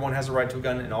everyone has a right to a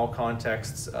gun in all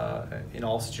contexts, in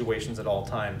all situations, at all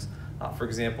times. For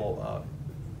example,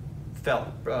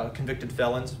 convicted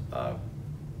felons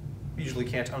usually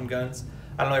can't own guns.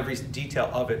 I don't know every detail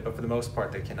of it, but for the most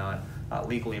part, they cannot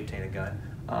legally obtain a gun.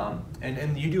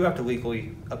 And you do have to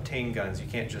legally obtain guns. You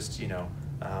can't just,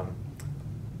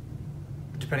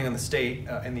 depending on the state,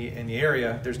 in the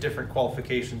area, there's different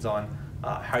qualifications on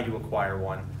how you acquire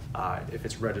one, if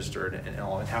it's registered and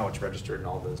how it's registered and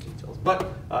all those details.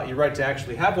 But your right to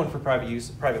actually have one for private use,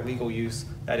 private legal use,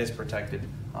 that is protected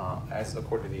as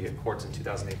according to the courts in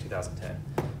 2008,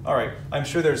 2010. All right, I'm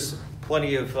sure there's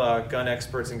plenty of gun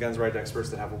experts and guns rights experts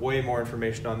that have way more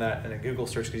information on that, and a Google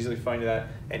search could easily find that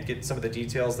and get some of the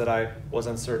details that I was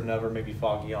uncertain of or maybe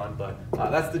foggy on, but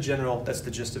that's the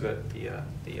gist of it,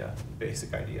 the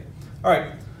basic idea. All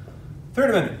right, Third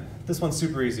Amendment. This one's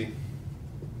super easy.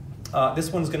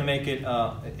 This one's going to make it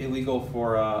illegal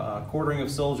for quartering of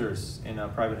soldiers in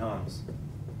private homes.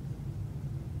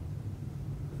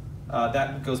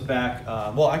 That goes back,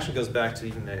 actually goes back to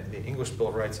even the English Bill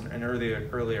of Rights and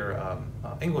earlier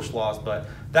English laws, but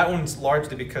that one's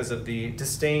largely because of the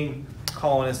disdain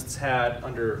colonists had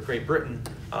under Great Britain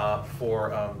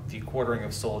for the quartering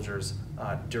of soldiers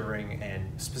during and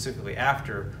specifically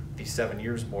after the 7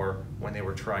 Years' War, when they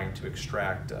were trying to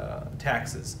extract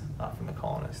taxes from the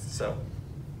colonists. So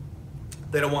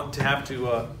they don't want to have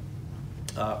to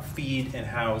feed and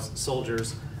house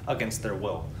soldiers against their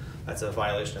will. That's a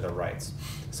violation of their rights.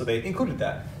 So they included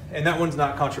that. And that one's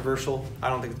not controversial. I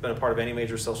don't think it's been a part of any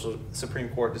major Supreme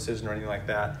Court decision or anything like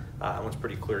that. That one's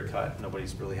pretty clear cut.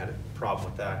 Nobody's really had a problem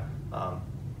with that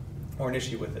or an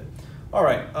issue with it. All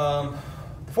right,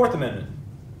 the Fourth Amendment.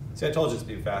 See, I told you it's to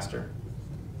be faster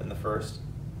than the first.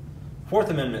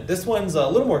 Fourth Amendment. This one's a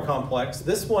little more complex.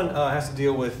 This one has to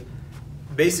deal with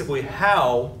basically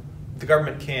how the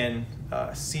government can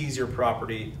seize your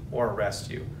property or arrest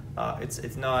you.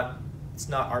 It's not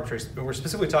arbitrary. We're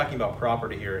specifically talking about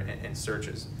property here and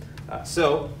searches.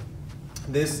 So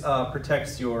this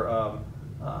protects your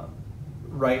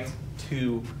right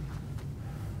to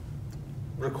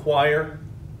require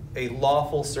a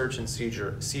lawful search and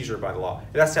seizure by the law.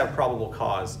 It has to have probable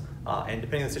cause, and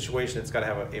depending on the situation, it's got to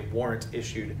have a warrant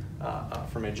issued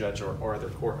from a judge or other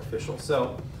court official.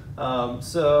 So,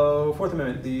 Fourth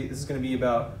Amendment. This is going to be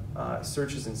about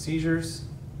searches and seizures.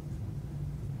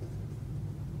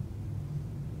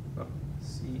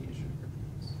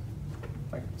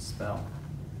 I can spell.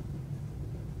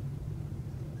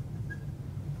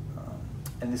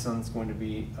 And this one's going to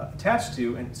be attached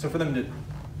to, and so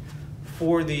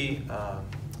for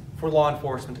law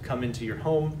enforcement to come into your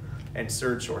home and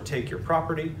search or take your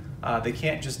property, they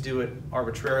can't just do it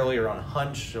arbitrarily or on a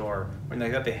hunch or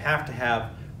anything like that. They have to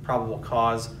have probable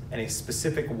cause and a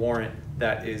specific warrant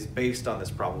that is based on this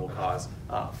probable cause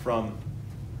from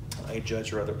a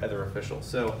judge or other official.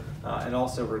 So it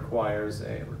also requires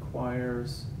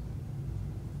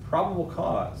probable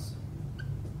cause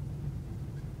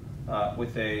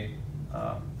with a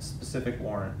specific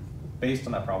warrant based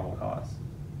on that probable cause.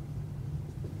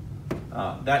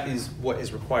 That is what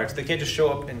is required. So they can't just show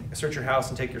up and search your house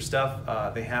and take your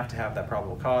stuff. They have to have that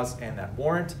probable cause and that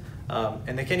warrant.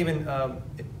 And they can't even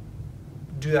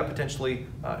do that potentially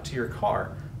to your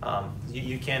car.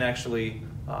 You can actually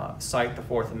cite the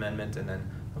Fourth Amendment, and then,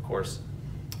 of course,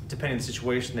 depending on the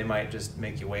situation, they might just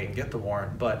make you wait and get the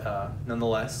warrant. But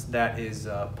nonetheless, that is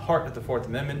part of the Fourth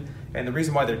Amendment. And the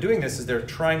reason why they're doing this is they're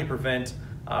trying to prevent,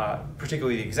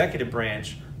 particularly the executive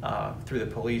branch, through the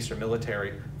police or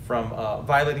military, from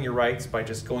violating your rights by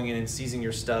just going in and seizing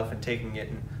your stuff and taking it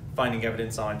and finding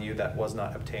evidence on you that was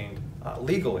not obtained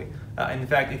legally. And in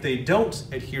fact, if they don't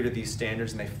adhere to these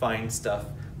standards and they find stuff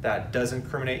that does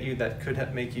incriminate you, that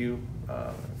could make you,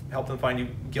 help them find you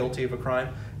guilty of a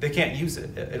crime, they can't use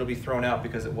it. It'll be thrown out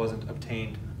because it wasn't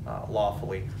obtained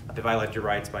lawfully. They violate your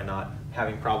rights by not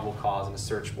having probable cause and a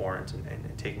search warrant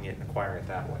and taking it and acquiring it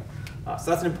that way.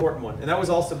 So that's an important one. And that was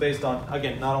also based on,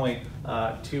 again, not only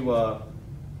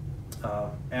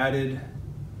added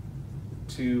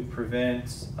to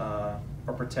prevent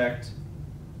or protect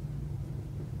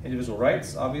individual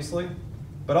rights, obviously,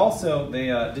 but also they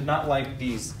did not like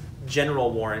these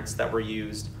general warrants that were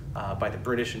used by the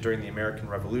British and during the American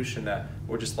Revolution, that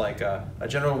were just like a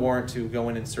general warrant to go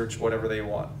in and search whatever they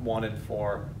wanted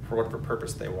for whatever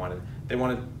purpose they wanted. They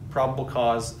wanted probable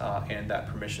cause and that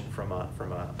permission from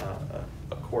a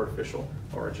court official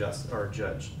or a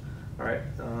judge. All right,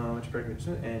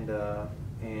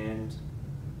 and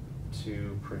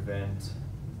to prevent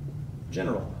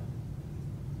general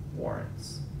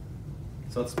warrants.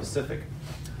 So it's specific.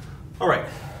 All right,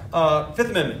 Fifth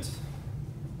Amendment.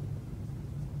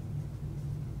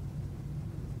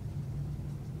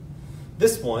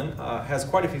 This one has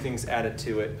quite a few things added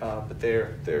to it, but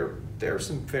there are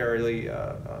some fairly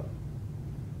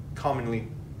commonly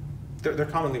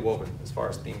woven as far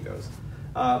as theme goes.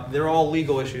 They're all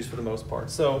legal issues for the most part.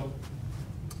 So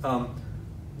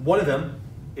one of them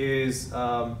is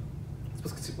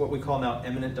what we call now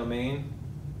eminent domain.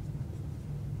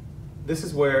 This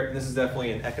is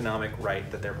definitely an economic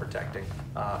right that they're protecting,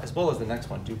 as well as the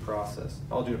next one, due process.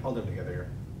 I'll do them together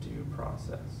here. Due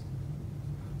process.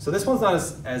 So this one's not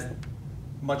as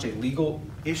much a legal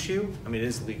issue. I mean, it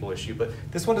is a legal issue, but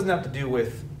this one doesn't have to do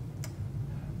with,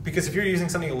 because if you're using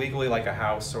something illegally like a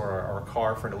house or a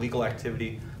car for an illegal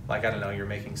activity, like, I don't know, you're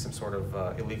making some sort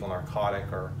of illegal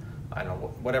narcotic, or I don't know,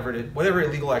 whatever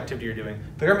illegal activity you're doing,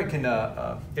 the government can,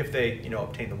 if they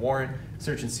obtain the warrant,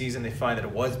 search and seize, and they find that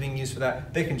it was being used for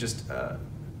that, they can just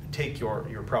take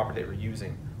your property they were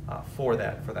using for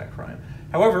that crime.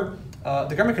 However,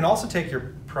 the government can also take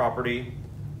your property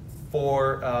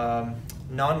for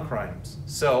non-crimes.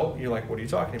 So you're like, what are you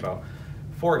talking about?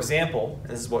 For example,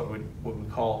 and this is what we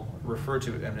refer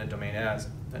to eminent domain as,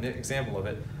 an example of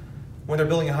it, when they're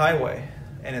building a highway,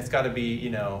 and it's got to be,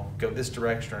 go this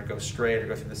direction or go straight or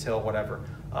go through this hill, whatever.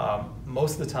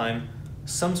 Most of the time,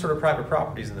 some sort of private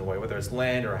property is in the way, whether it's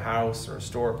land or a house or a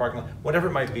store or parking lot, whatever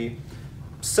it might be.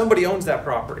 Somebody owns that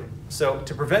property. So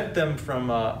to prevent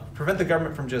the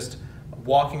government from just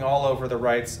walking all over the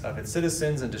rights of its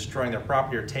citizens and destroying their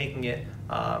property or taking it,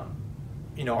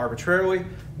 arbitrarily,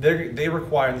 they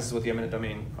require, and this is what the eminent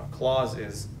domain clause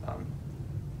is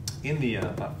in the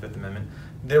Fifth Amendment.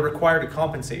 They're required to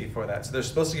compensate you for that. So they're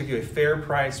supposed to give you a fair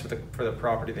price for the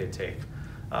property they take.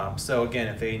 So again,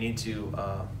 if they need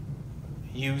to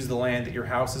use the land that your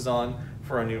house is on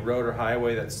for a new road or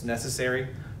highway that's necessary,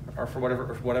 or for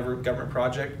whatever government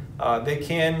project, they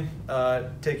can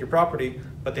take your property,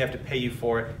 but they have to pay you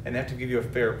for it, and they have to give you a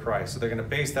fair price. So they're going to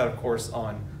base that, of course,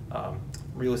 on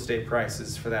real estate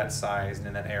prices for that size and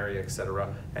in that area,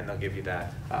 etc., and they'll give you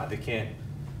that. They can't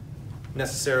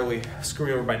necessarily screw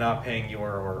you over by not paying you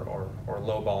or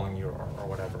lowballing you or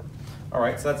whatever. All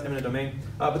right, so that's eminent domain.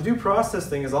 But the due process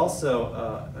thing is also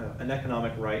an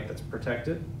economic right that's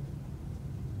protected.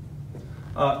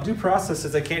 Due process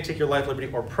says they can't take your life,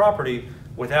 liberty, or property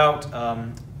without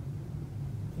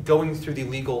going through the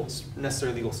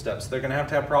necessary legal steps. They're going to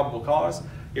have probable cause.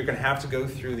 You're going to have to go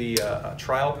through the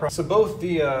trial process. So both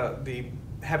the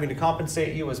having to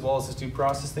compensate you as well as this due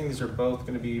process thing, these are both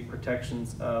going to be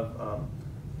protections of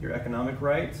your economic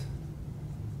right.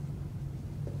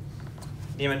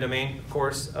 The eminent domain, of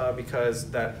course,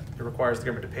 because it requires the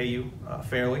government to pay you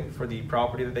fairly for the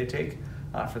property that they take.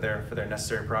 For their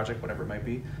necessary project, whatever it might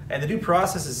be. And the due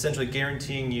process is essentially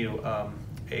guaranteeing you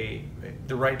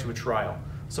the right to a trial.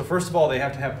 So first of all, they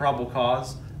have to have probable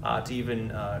cause to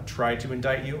even try to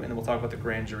indict you, and then we'll talk about the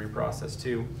grand jury process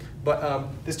too. But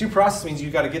this due process means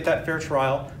you've got to get that fair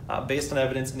trial based on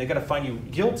evidence, and they've got to find you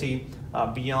guilty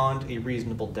beyond a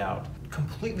reasonable doubt.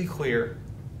 Completely clear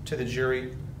to the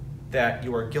jury that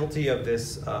you are guilty of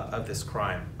this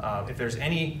crime. If there's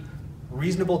any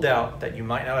reasonable doubt that you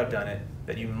might not have done it,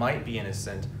 that you might be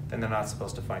innocent, then they're not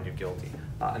supposed to find you guilty.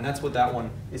 And that's what that one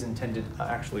is intended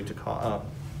actually to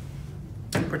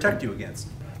protect you against.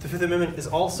 The Fifth Amendment is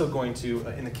also going to,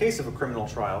 in the case of a criminal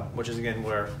trial, which is again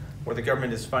where the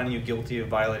government is finding you guilty of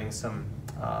violating some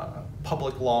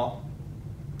public law,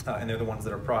 and they're the ones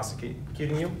that are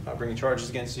prosecuting you, bringing charges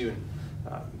against you,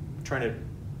 and trying to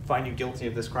find you guilty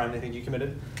of this crime they think you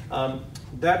committed,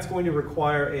 that's going to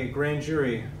require a grand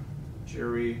jury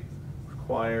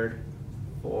required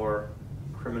for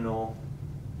criminal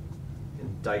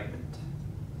indictment.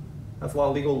 That's a lot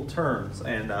of legal terms,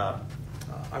 and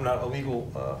I'm not a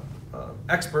legal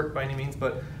expert by any means,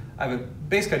 but I have a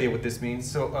basic idea what this means.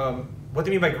 So what they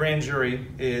mean by grand jury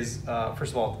is,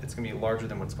 first of all, it's going to be larger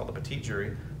than what's called a petite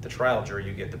jury. The trial jury,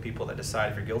 you get the people that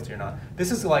decide if you're guilty or not.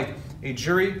 This is like a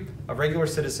jury of regular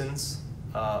citizens,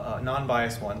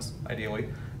 non-biased ones, ideally.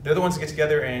 They're the ones that get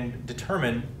together and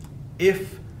determine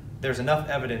if there's enough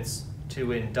evidence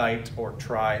to indict or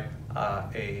try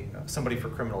somebody for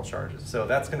criminal charges. So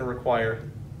that's going to require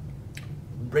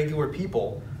regular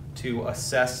people to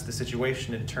assess the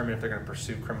situation and determine if they're going to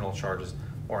pursue criminal charges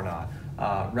or not,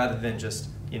 rather than just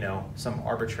some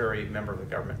arbitrary member of the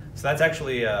government. So that's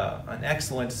actually an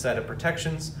excellent set of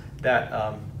protections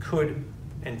that could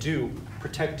and do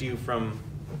protect you from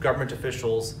government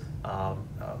officials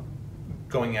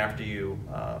going after you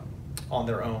on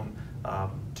their own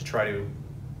to try to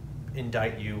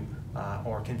indict you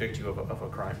or convict you of a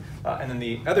crime. And then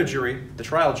the other jury, the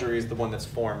trial jury, is the one that's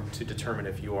formed to determine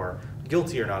if you are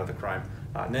guilty or not of the crime.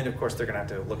 And then, of course, they're going to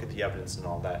have to look at the evidence and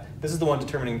all that. This is the one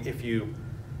determining if you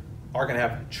are going to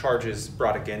have charges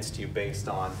brought against you based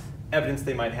on evidence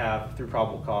they might have through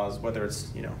probable cause, whether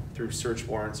it's through search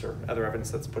warrants or other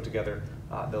evidence that's put together.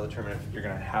 They'll determine if you're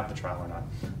going to have the trial or not.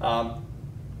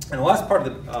 And the last part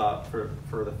of the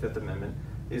for the Fifth Amendment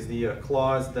is the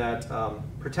clause that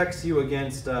protects you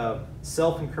against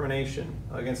self-incrimination,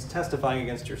 against testifying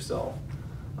against yourself.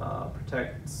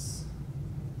 Protects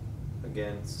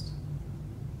against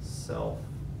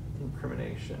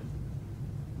self-incrimination.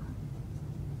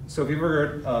 So if you've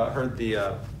ever heard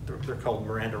they're called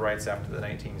Miranda rights after the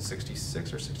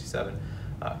 1966 or 67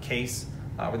 case,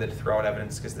 where they had to throw out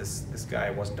evidence because this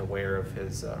guy wasn't aware of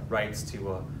his rights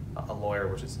to a lawyer,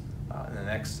 which is in the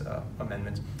next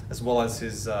amendment, as well as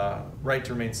his right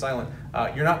to remain silent.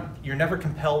 You're never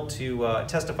compelled to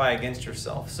testify against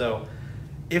yourself. So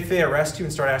if they arrest you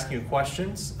and start asking you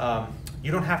questions,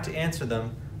 you don't have to answer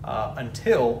them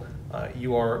until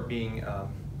you are being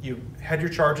you've had your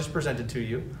charges presented to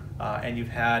you, and you've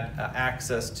had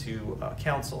access to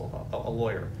counsel, a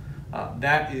lawyer.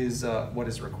 That is what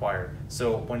is required.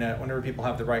 So whenever people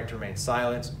have the right to remain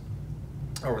silent,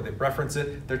 or they reference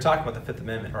it, they're talking about the Fifth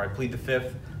Amendment, or I plead the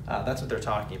Fifth. That's what they're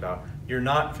talking about. You're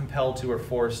not compelled to or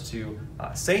forced to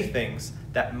say things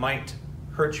that might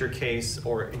hurt your case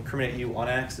or incriminate you on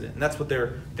accident, and that's what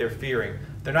they're fearing.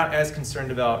 They're not as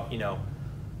concerned about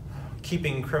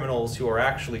keeping criminals who are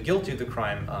actually guilty of the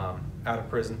crime out of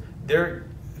prison. They're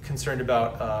concerned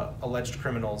about alleged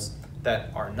criminals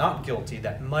that are not guilty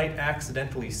that might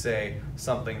accidentally say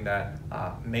something that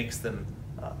makes them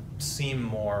seem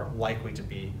more likely to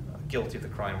be guilty of the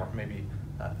crime, or maybe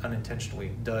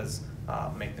unintentionally does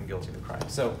make them guilty of the crime.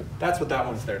 So that's what that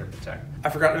one's there to protect. I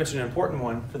forgot to mention an important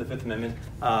one for the Fifth Amendment,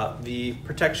 the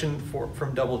protection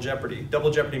from double jeopardy.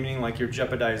 Double jeopardy meaning like you're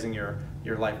jeopardizing your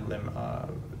life and limb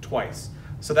twice.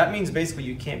 So that means basically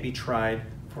you can't be tried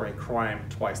for a crime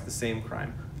twice, the same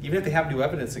crime. Even if they have new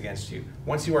evidence against you,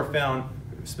 once you are found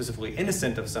specifically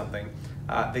innocent of something,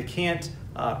 they can't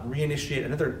reinitiate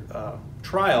another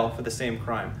trial for the same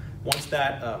crime. Once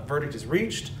that verdict is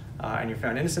reached and you're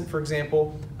found innocent, for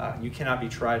example, you cannot be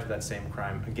tried for that same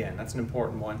crime again. That's an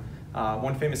important one.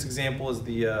 One famous example is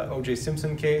the O.J.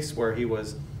 Simpson case, where he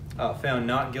was found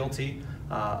not guilty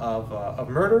of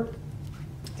murder,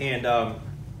 and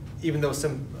even though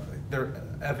their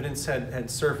evidence had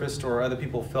surfaced or other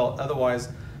people felt otherwise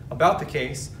about the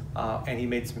case, and he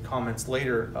made some comments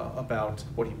later about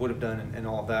what he would have done and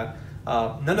all of that,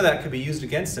 none of that could be used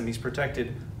against him. He's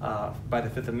protected by the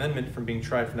Fifth Amendment from being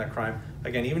tried for that crime.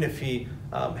 Again, even if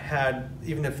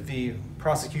the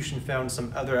prosecution found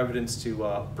some other evidence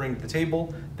to bring to the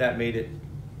table that made it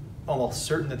almost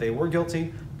certain that they were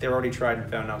guilty, they were already tried and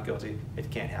found not guilty. It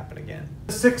can't happen again.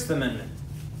 The Sixth Amendment.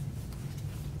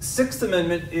 Sixth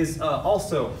Amendment is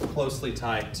also closely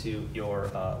tied to your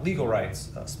legal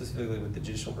rights, specifically with the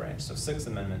judicial branch. So Sixth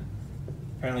Amendment,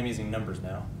 apparently I'm using numbers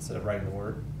now instead of writing the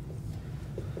word.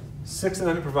 Sixth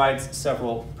Amendment provides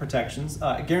several protections.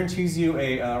 It guarantees you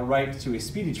a right to a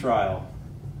speedy trial,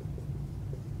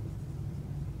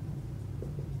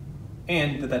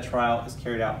 and that trial is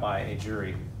carried out by a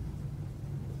jury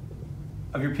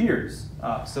of your peers.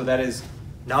 So that is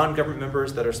non-government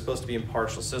members that are supposed to be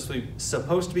impartial. So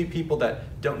supposed to be people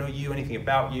that don't know you, anything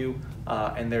about you,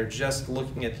 and they're just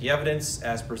looking at the evidence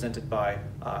as presented by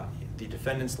the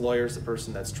defendant's lawyers, the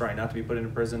person that's trying not to be put into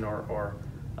prison or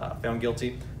found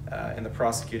guilty, and the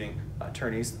prosecuting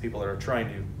attorneys, the people that are trying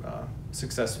to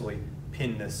successfully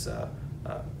pin this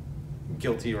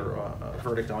guilty or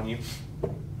verdict on you.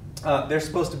 They're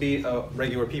supposed to be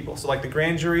regular people. So like the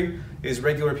grand jury is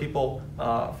regular people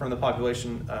from the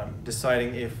population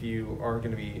deciding if you are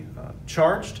going to be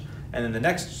charged. And then the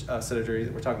next set of jury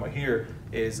that we're talking about here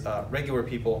is regular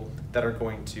people that are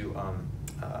going to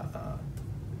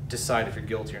decide if you're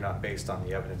guilty or not based on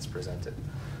the evidence presented.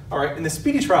 All right, and the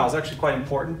speedy trial is actually quite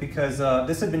important because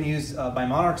this had been used by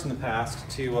monarchs in the past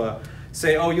to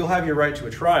say, oh, you'll have your right to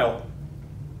a trial,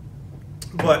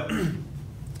 but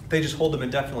they just hold them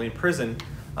indefinitely in prison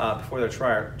before their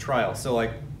trial. So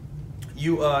like,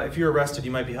 if you're arrested,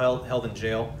 you might be held in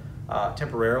jail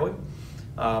temporarily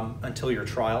until your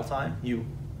trial time. You,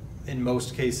 in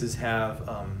most cases, have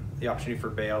the opportunity for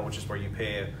bail, which is where you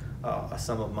pay a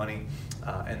sum of money,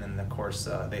 and then of course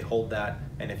they hold that,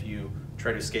 and if you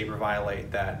try to escape or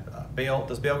violate that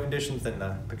those bail conditions, then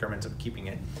the government ends up keeping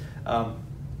it.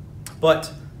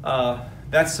 But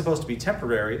that's supposed to be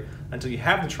temporary until you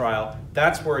have the trial.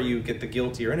 That's where you get the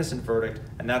guilty or innocent verdict,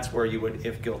 and that's where you would,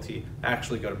 if guilty,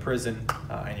 actually go to prison,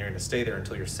 and you're going to stay there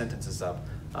until your sentence is up,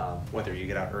 whether you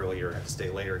get out early or have to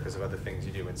stay later because of other things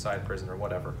you do inside prison or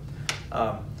whatever.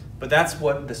 But that's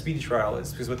what the speedy trial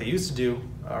is, because what they used to do,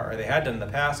 or they had done in the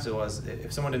past, was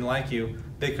if someone didn't like you,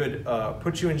 they could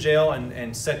put you in jail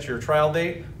and set your trial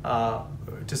date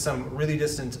to some really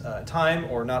distant time,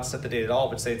 or not set the date at all,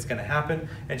 but say it's going to happen,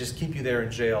 and just keep you there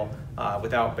in jail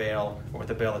without bail, or with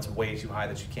a bail that's way too high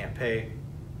that you can't pay,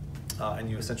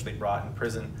 and you essentially rot in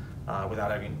prison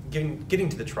without having getting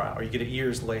to the trial, or you get it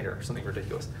years later, or something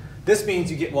ridiculous. This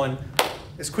means you get one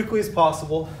as quickly as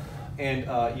possible,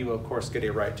 and you of course get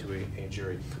a right to a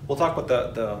jury. We'll talk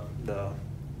about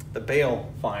the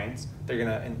bail fines. They're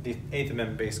gonna, in the 8th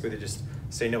Amendment, basically they just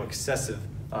say no excessive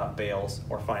bails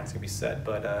or fines can be set,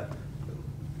 but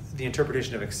the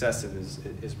interpretation of excessive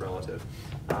is relative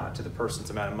to the person's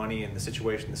amount of money and the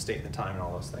situation, the state, and the time, and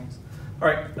all those things. All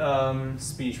right,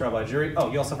 speedy trial by jury.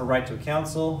 Oh, you also have a right to a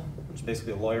counsel, which is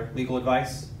basically a lawyer, legal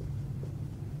advice.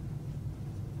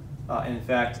 And in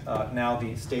fact, now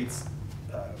the state's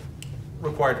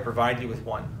required to provide you with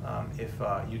one if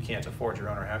you can't afford your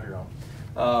own or have your own.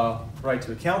 Right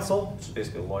to a counsel, which is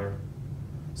basically a lawyer.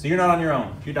 So you're not on your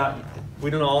own. You're not. We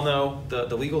don't all know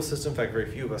the legal system. In fact, very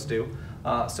few of us do.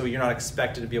 So you're not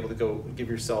expected to be able to go give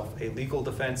yourself a legal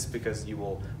defense, because you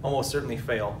will almost certainly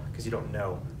fail because you don't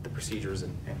know the procedures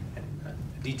and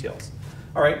details.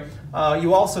 All right.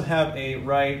 You also have a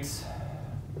right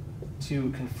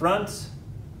to confront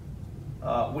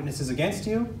witnesses against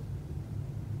you.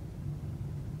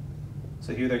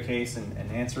 So hear their case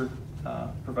and answer,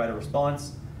 provide a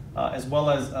response, as well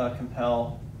as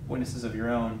compel witnesses of your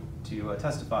own to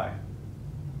testify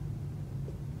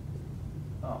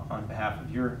on behalf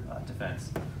of your defense.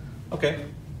 Okay,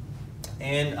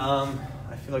 and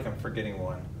I feel like I'm forgetting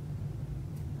one.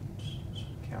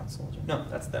 Counsel. No,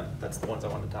 that's them. That's the ones I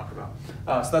wanted to talk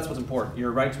about. So that's what's important.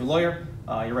 Your right to a lawyer,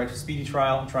 your right to speedy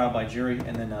trial, trial by jury,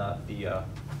 and then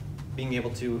being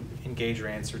able to engage or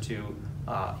answer to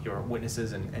your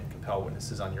witnesses and compel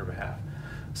witnesses on your behalf.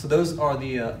 So those are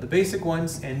the basic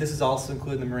ones, and this is also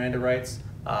including the Miranda rights,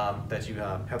 that you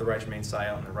have the right to remain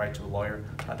silent and the right to a lawyer.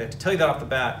 They have to tell you that off the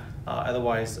bat,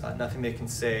 otherwise nothing they can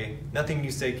say, nothing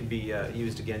you say can be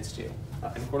used against you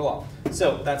in court of law.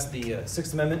 So that's the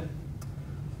 6th Amendment.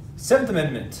 7th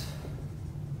Amendment.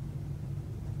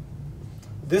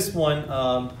 This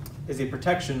one is a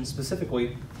protection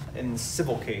specifically in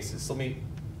civil cases. So let me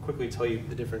quickly tell you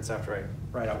the difference after I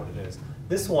write out what it is.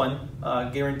 This one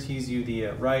guarantees you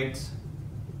the right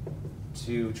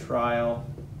to trial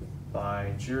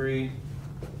by jury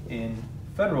in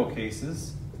federal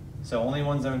cases, so only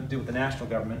ones that have to do with the national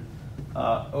government,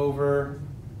 over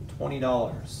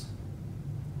 $20.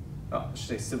 Oh, I should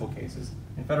say civil cases.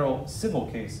 In federal civil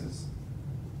cases,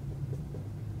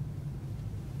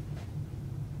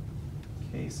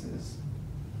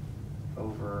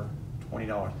 over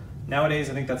 $20. Nowadays,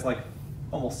 I think that's like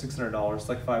almost $600,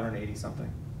 like 580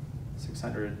 something,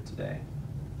 600 today.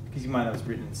 Because you mind that was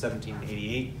written in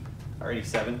 1788 or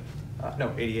 87,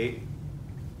 no, 88,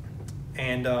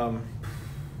 and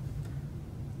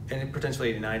potentially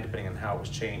 89, depending on how it was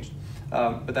changed.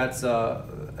 But that's a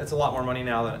lot more money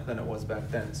now than it was back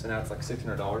then. So now it's like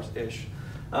 $600-ish.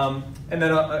 And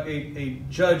then a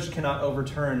judge cannot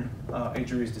overturn a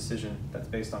jury's decision that's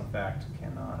based on fact.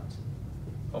 Cannot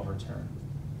overturn.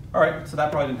 All right, so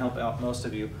that probably didn't help out most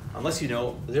of you, unless you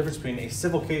know the difference between a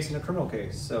civil case and a criminal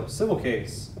case. So civil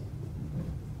case,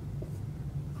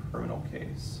 criminal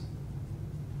case.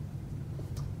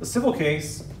 The civil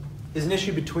case is an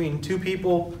issue between two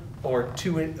people or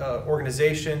two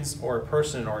organizations or a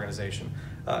person in an organization.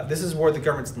 This is where the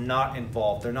government's not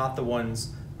involved. They're not the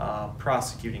ones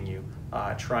prosecuting you,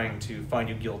 trying to find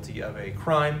you guilty of a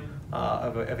crime,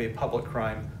 of a public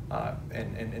crime,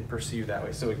 and pursue you that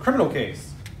way. So a criminal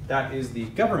case, that is the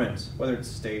government, whether it's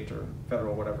state or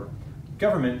federal, whatever.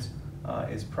 Government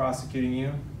is prosecuting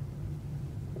you,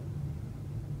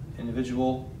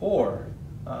 individual or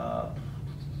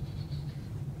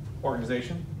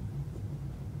organization,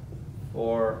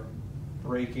 for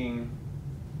breaking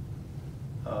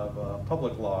of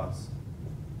public laws.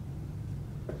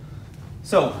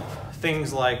 So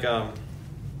things like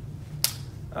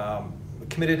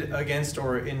committed against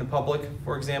or in the public,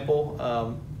 for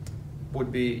example,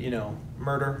 would be,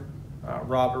 murder,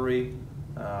 robbery,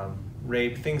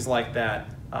 rape, things like that.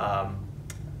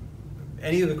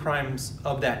 Any of the crimes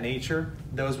of that nature,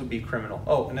 those would be criminal.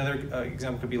 Oh, another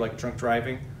example could be like drunk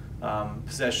driving,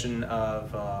 possession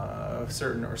of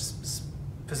certain, or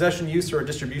possession, use, or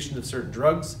distribution of certain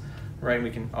drugs, right? We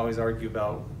can always argue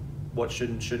about what should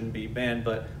and shouldn't be banned,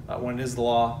 but when it is the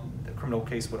law, the criminal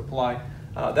case would apply.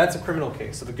 That's a criminal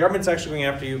case. So the government's actually going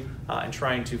after you and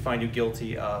trying to find you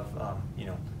guilty of,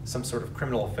 some sort of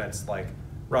criminal offense like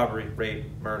robbery, rape,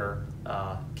 murder,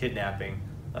 kidnapping,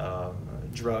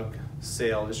 drug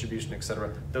sale, distribution,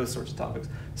 etc., those sorts of topics.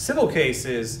 Civil case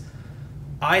is,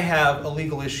 I have a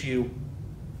legal issue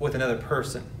with another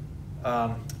person,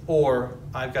 or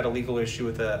I've got a legal issue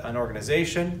with an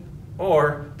organization,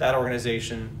 or that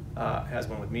organization has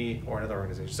one with me or another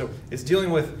organization. So it's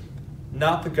dealing with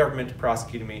not the government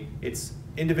prosecuting me, it's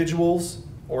individuals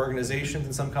or organizations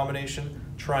in some combination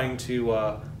trying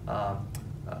to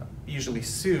usually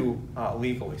sue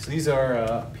legally. So these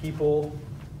are people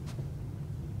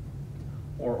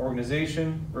or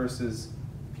organization versus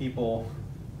people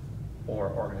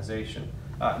or organization.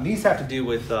 And these have to do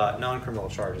with non-criminal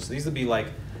charges. So these would be like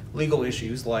legal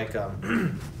issues, like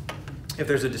if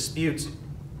there's a dispute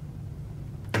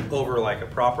over like a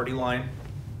property line,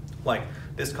 like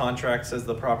this contract says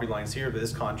the property line's here, but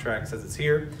this contract says it's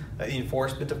here. The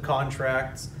enforcement of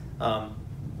contracts.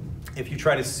 If you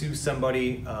try to sue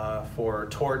somebody for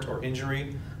tort or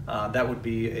injury, that would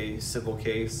be a civil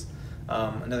case.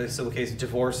 Another civil case,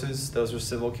 divorces, those are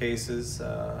civil cases.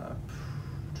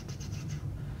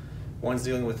 One's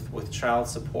dealing with child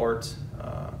support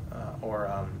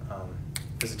or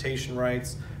visitation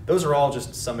rights. Those are all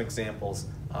just some examples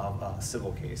of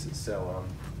civil cases. So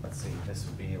let's see, this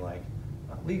would be like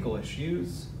legal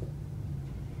issues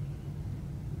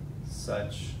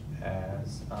such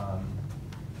as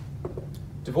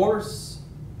divorce,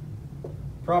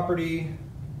 property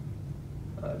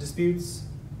disputes,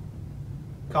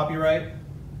 copyright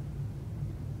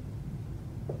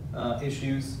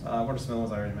issues. What are some of the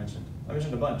ones I already mentioned? I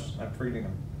mentioned a bunch. I'm forgetting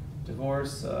them.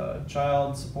 Divorce,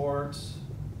 child support,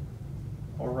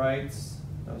 or rights.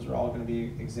 Those are all going to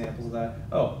be examples of that.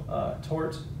 Oh,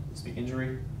 tort, this would be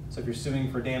injury. So if you're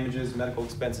suing for damages, medical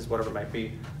expenses, whatever it might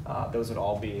be, those would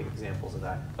all be examples of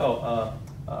that. Oh,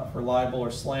 for libel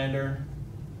or slander,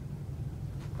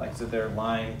 like so they're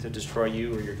lying to destroy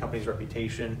you or your company's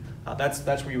reputation. That's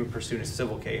where you would pursue a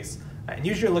civil case. And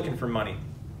usually you're looking for money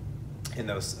in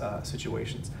those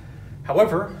situations.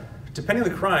 However, depending on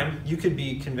the crime, you could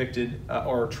be convicted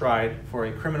or tried for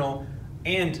a criminal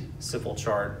and civil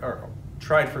charge, or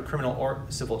tried for criminal or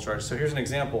civil charge. So here's an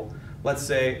example. Let's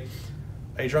say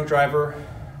a drunk driver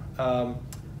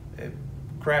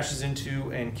crashes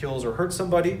into and kills or hurts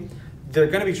somebody. They're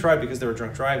going to be tried because they were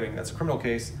drunk driving. That's a criminal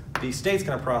case. The state's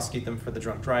going to prosecute them for the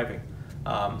drunk driving.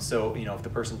 So, you know, if the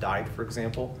person died, for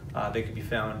example, they could be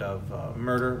found of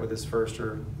murder with this first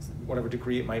or whatever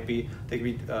degree it might be. They could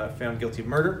be found guilty of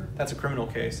murder. That's a criminal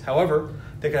case. However,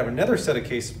 they could have another set of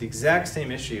cases of the exact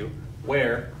same issue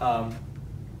where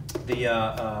the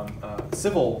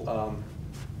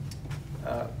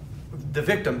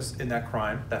victims in that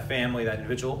crime, that family, that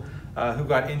individual, who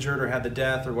got injured or had the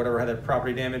death or whatever, had that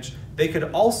property damage, they could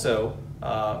also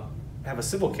have a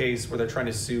civil case where they're trying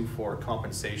to sue for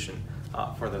compensation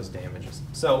for those damages.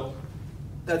 So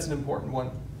that's an important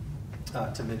one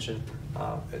to mention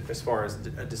as far as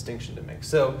a distinction to make.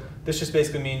 So this just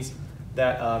basically means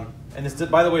that, and this,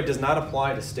 by the way, does not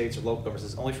apply to states or local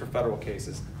governments. It's only for federal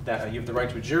cases, that you have the right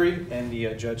to a jury and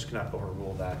the judge cannot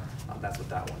overrule that. That's what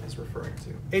that one is referring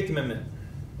to. Eighth Amendment.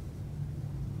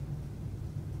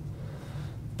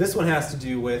 This one has to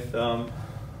do with the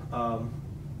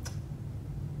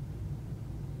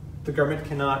government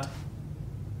cannot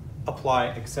apply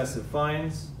excessive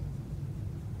fines,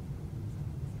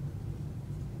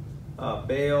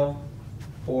 bail,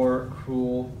 or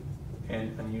cruel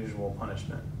and unusual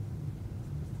punishment.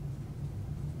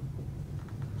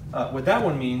 What that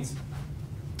one means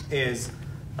is,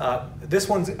 this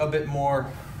one's a bit more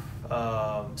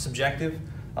subjective.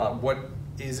 What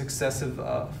is excessive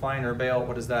fine or bail?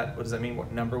 What does that mean?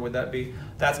 What number would that be?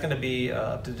 That's going to be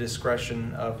up to the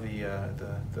discretion of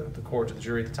the court or the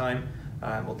jury at the time,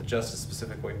 well, the justice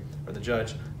specifically, or the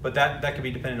judge. But that could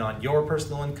be dependent on your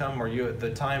personal income or you at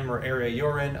the time or area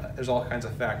you're in. There's all kinds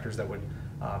of factors that would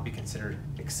be considered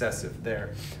excessive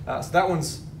there. So that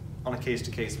one's on a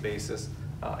case-to-case basis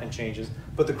and changes.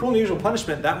 But the cruel and unusual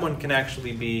punishment, that one can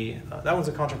actually be, that one's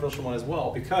a controversial one as well,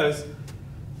 because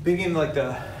beginning in like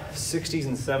the 60s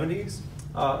and 70s,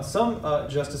 some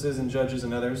justices and judges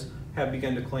and others have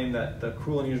begun to claim that the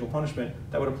cruel and unusual punishment,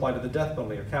 that would apply to the death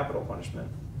penalty or capital punishment.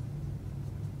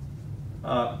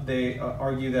 They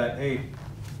argue that, hey,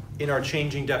 in our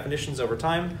changing definitions over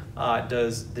time,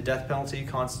 does the death penalty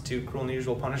constitute cruel and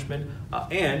unusual punishment?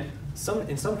 And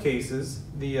in some cases,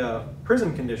 the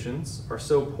prison conditions are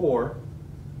so poor,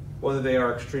 whether they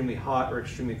are extremely hot or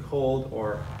extremely cold,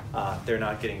 or they're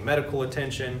not getting medical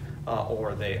attention,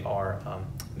 or they are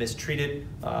mistreated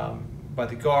by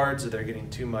the guards, or they're getting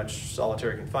too much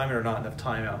solitary confinement, or not enough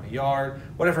time out in the yard,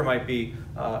 whatever it might be,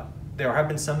 there have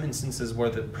been some instances where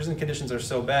the prison conditions are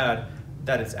so bad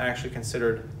that it's actually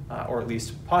considered, or at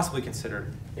least possibly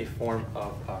considered, a form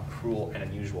of cruel and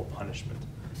unusual punishment.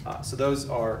 So those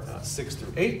are 6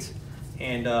 through 8,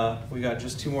 and we got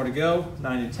just 2 more to go,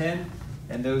 9 and 10,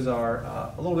 and those are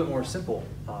a little bit more simple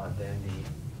than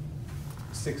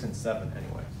the 6 and 7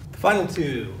 anyway. The final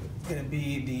 2 is going to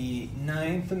be the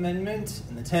 9th Amendment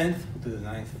and the 10th. We'll do the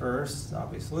 9th first,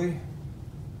 obviously.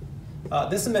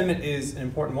 This amendment is an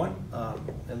important one,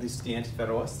 at least the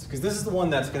Anti-Federalists, because this is the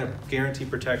one that's going to guarantee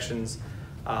protections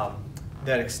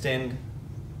that extend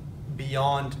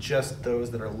beyond just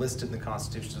those that are listed in the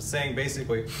Constitution. So saying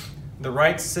basically the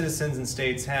rights citizens and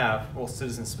states have, well,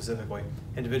 citizens specifically,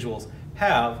 individuals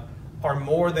have, are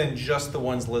more than just the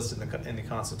ones listed in the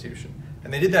Constitution.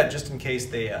 And they did that just in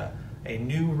case a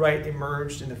new right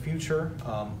emerged in the future,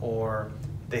 or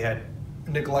they had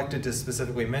neglected to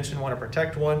specifically mention one or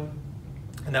protect one.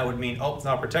 And that would mean, oh, it's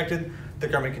not protected, the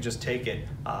government can just take it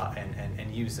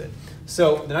and use it.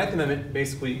 So the 9th Amendment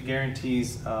basically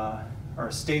guarantees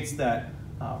or states that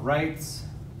rights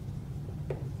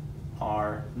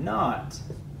are not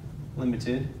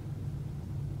limited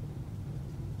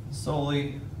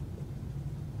solely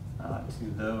to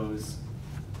those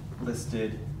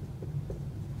listed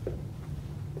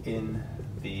in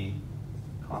the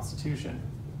Constitution.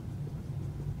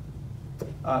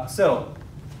 So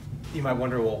you might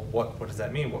wonder, well, what does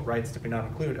that mean? What rights did we not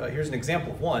include? Here's an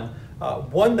example of one.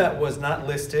 One that was not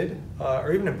listed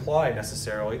or even implied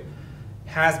necessarily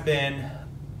has been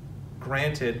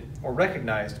granted or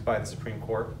recognized by the Supreme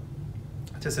Court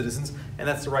to citizens, and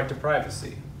that's the right to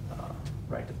privacy.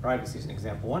 Right to privacy is an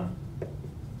example one.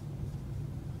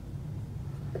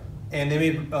 And they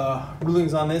made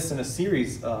rulings on this in a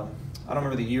series. I don't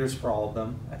remember the years for all of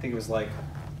them. I think it was like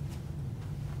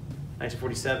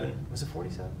 1947. Was it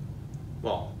 47?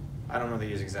 Well, I don't know the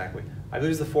years exactly. I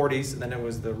believe it was the 40s, and then it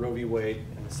was the Roe v. Wade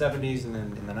in the 70s, and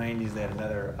then in the 90s they had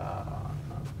another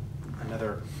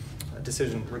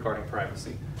decision regarding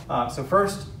privacy. So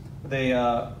first, they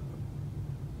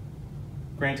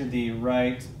granted the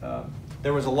right.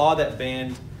 There was a law that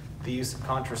banned the use of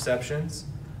contraceptions.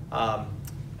 I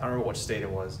don't remember which state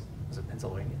it was. Was it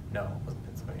Pennsylvania? No, it wasn't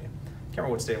Pennsylvania. Can't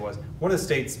remember which state it was. One of the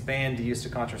states banned the use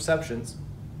of contraceptions,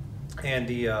 and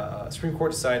the Supreme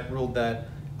Court ruled that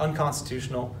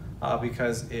unconstitutional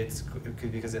because it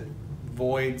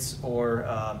voids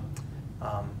or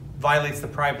violates the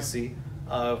privacy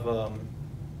of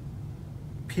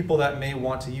people that may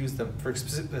want to use them, for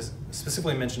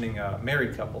specifically mentioning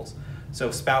married couples. So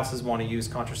if spouses want to use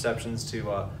contraceptions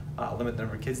to limit the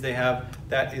number of kids they have,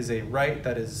 that is a right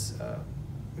that is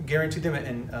guaranteed them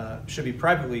and should be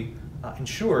privately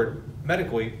insured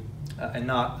medically and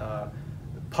not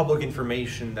public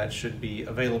information that should be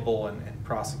available and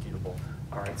prosecutable.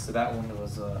 All right, so that one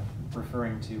was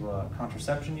referring to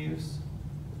contraception use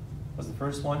was the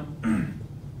first one.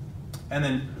 And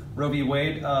then Roe v.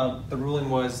 Wade, the ruling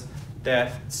was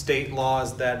that state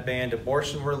laws that banned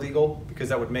abortion were illegal because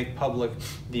that would make public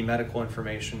the medical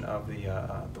information of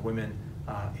the women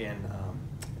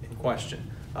in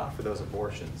question for those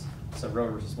abortions. So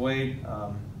Roe versus Wade,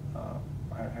 how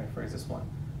do I phrase this one?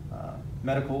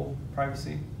 Medical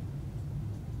privacy.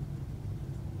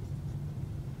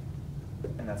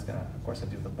 And that's going to, of course, have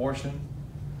to do with abortion.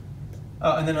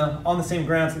 And then on the same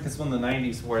grounds, I think this one in the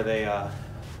 90s where they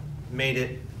made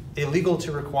it illegal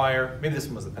to require, maybe this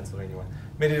one was the Pennsylvania one,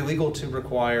 made it illegal to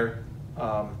require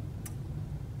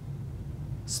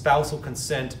spousal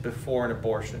consent before an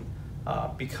abortion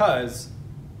because,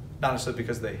 not necessarily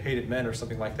because they hated men or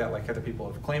something like that, like other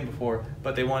people have claimed before,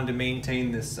 but they wanted to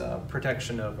maintain this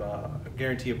protection of a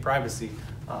guarantee of privacy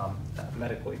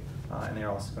medically. And they're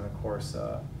also going to, of course,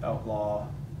 outlaw,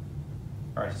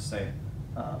 or I should say,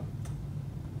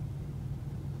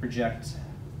 reject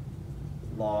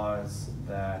laws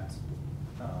that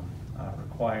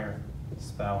require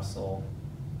spousal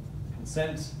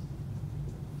consent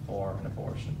for an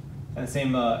abortion. And the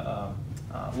same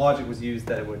logic was used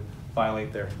that it would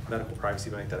violate their medical privacy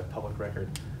by making that a public record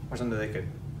or something they could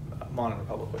monitor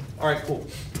publicly. All right, cool.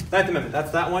 9th Amendment,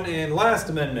 that's that one. And last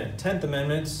amendment, 10th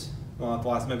Amendment, well, not the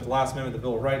last amendment, the last amendment, the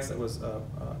Bill of Rights that was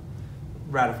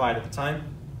ratified at the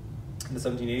time in the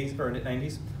 1780s or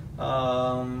 90s.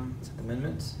 10th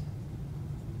Amendment.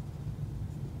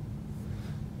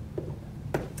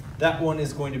 That one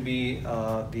is going to be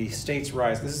the states'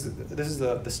 rights. This is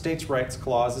the states' rights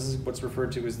clause. This is what's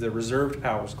referred to as the reserved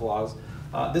powers clause.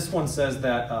 This one says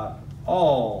that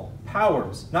all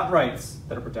powers, not rights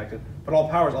that are protected, but all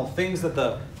powers, all things that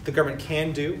the government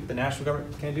can do, the national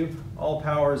government can do, all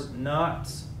powers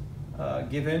not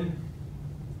given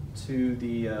to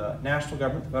the national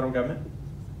government, the federal government,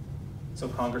 so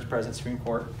Congress, President, Supreme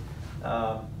Court.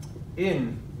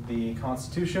 In the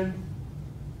Constitution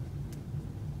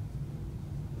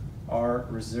are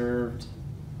reserved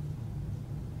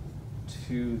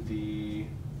to the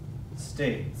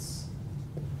states.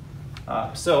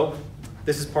 So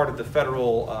this is part of the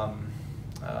federal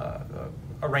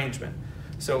arrangement.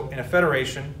 So in a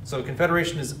federation, so a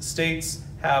confederation is states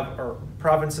have, or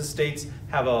provinces, states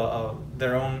have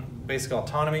their own basic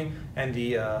autonomy, and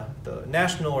the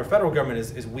national or federal government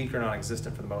is weak or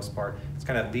non-existent for the most part. It's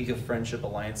kind of League of Friendship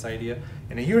alliance idea.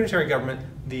 In a unitary government,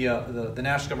 the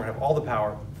national government have all the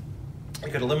power.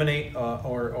 It could eliminate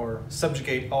or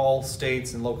subjugate all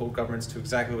states and local governments to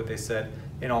exactly what they said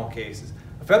in all cases.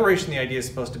 A federation, the idea is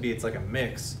supposed to be it's like a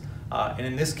mix. And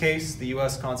in this case, the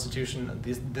U.S. Constitution,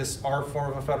 this our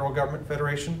form of a federal government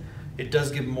federation, it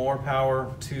does give more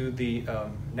power to the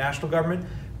national government,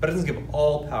 but it doesn't give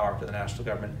all power to the national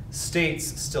government.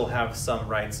 States still have some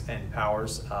rights and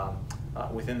powers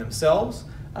within themselves,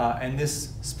 and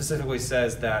this specifically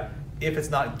says that if it's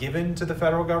not given to the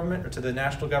federal government or to the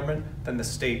national government, then the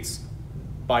states,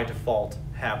 by default,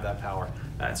 have that power.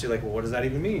 And so you're like, well, what does that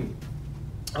even mean?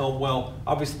 Oh, well,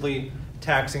 obviously,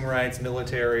 taxing rights,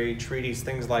 military, treaties,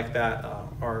 things like that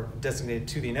are designated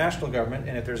to the national government,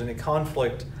 and if there's any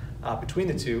conflict between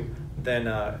the two, then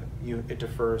it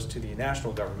defers to the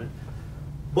national government.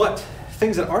 But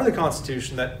things that are in the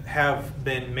Constitution that have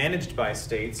been managed by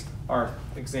states are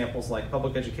examples like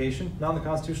public education, not in the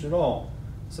Constitution at all.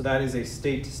 So that is a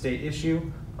state-to-state issue.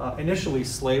 Initially,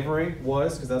 slavery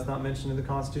was, because that's not mentioned in the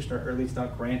Constitution, or at least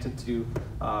not granted to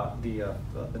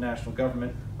the national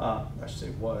government. I should say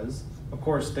was. Of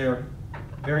course, they're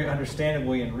very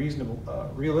understandably and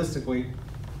realistically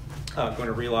going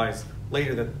to realize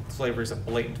later that slavery is a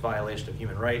blatant violation of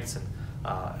human rights, and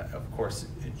of course,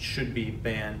 it should be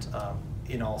banned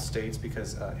in all states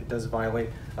because it does violate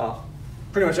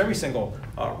pretty much every single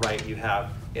right you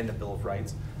have in the Bill of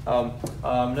Rights.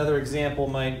 Another example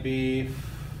might be,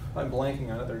 I'm blanking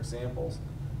on other examples.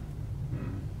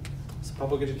 So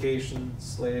public education,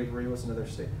 slavery, what's another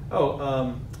state?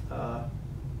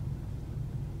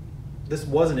 This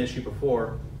was an issue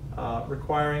before,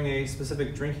 requiring a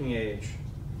specific drinking age.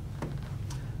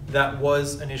 That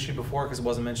was an issue before because it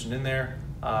wasn't mentioned in there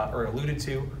or alluded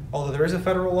to, although there is a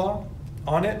federal law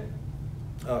on it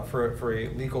for a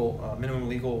legal, minimum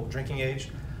legal drinking age.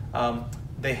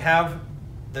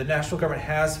 The national government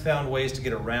has found ways to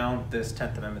get around this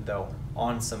 10th Amendment, though,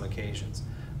 on some occasions.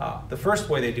 The first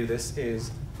way they do this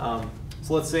is, so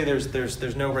let's say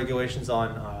there's no regulations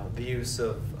on the use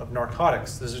of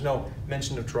narcotics. There's no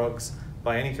mention of drugs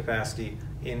by any capacity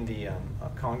in the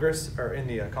Congress or in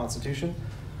the Constitution.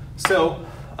 So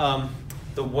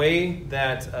the way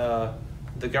that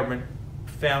the government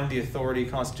found the authority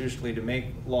constitutionally to make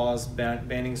laws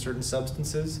banning certain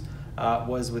substances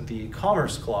was with the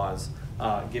Commerce Clause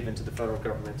given to the federal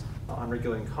government on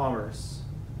regulating commerce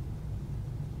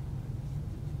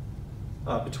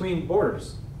between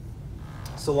borders.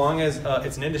 So long as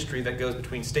it's an industry that goes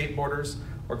between state borders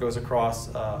or goes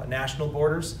across national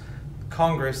borders,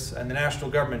 Congress and the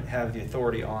national government have the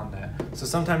authority on that. So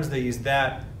sometimes they use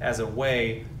that as a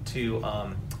way to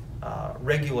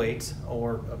regulate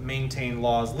or maintain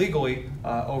laws legally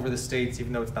over the states,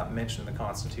 even though it's not mentioned in the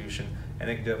Constitution, and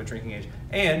they can do have a drinking age.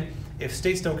 And if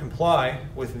states don't comply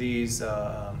with these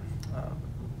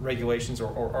regulations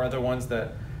or other ones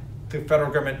that the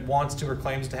federal government wants to or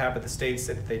claims to have, but the states,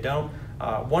 if they don't,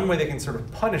 one way they can sort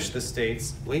of punish the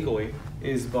states legally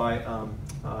is by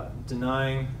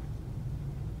denying.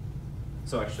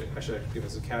 So actually, I should give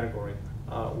this a category.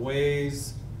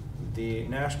 Ways the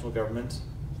national government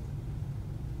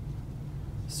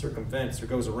circumvents or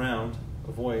goes around,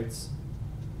 avoids,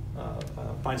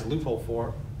 finds a loophole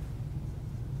for.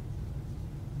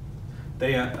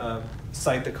 They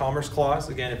cite the Commerce Clause.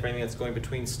 Again, if anything that's going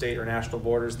between state or national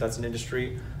borders, that's an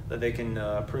industry that they can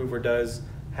approve or does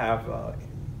have,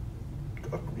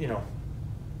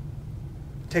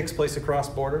 takes place across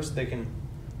borders. They can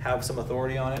have some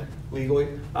authority on it legally.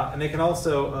 And they can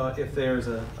also, if there's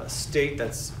a state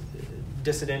that's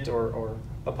dissident or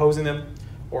opposing them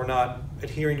or not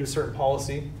adhering to a certain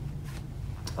policy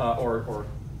or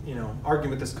arguing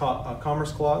with this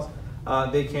Commerce Clause,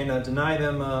 they can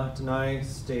deny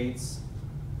states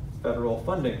federal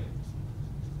funding.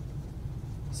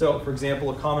 So, for example,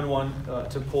 a common one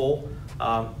to pull,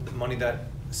 the money that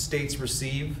states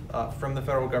receive from the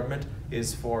federal government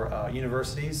is for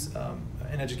universities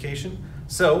and education.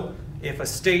 So, if a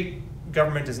state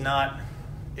government is not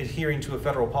adhering to a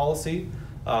federal policy,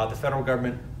 the federal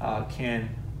government can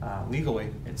legally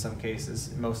in some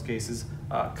cases, in most cases,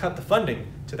 cut the funding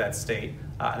to that state.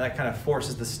 And that kind of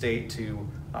forces the state to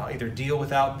either deal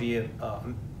without the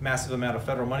massive amount of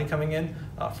federal money coming in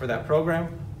for that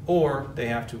program, or they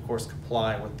have to, of course,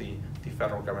 comply with the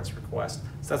federal government's request.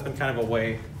 So that's been kind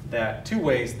of two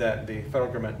ways that the federal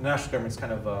government, national government's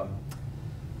kind of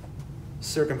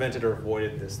circumvented or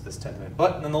avoided this 10th Amendment.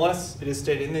 But nonetheless, it is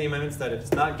stated in the amendments that if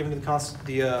it's not given to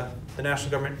the national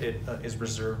government, it is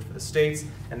reserved for the states.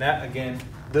 And that, again,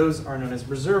 those are known as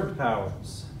reserved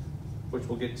powers, which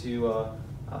we'll get to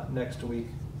next week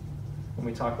when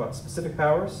we talk about specific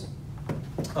powers.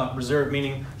 Reserved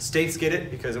meaning states get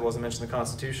it because it wasn't mentioned in the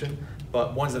Constitution,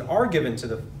 but ones that are given to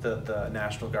the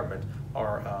national government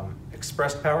are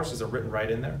expressed powers, because they're written right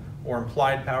in there, or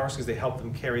implied powers, because they help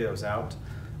them carry those out.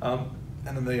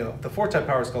 And then the fourth type of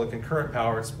power is called a concurrent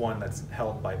power. It's one that's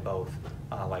held by both,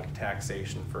 like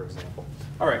taxation, for example.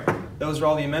 All right, those are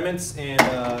all the amendments, and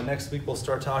next week we'll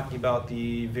start talking about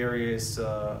the various,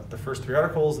 the first three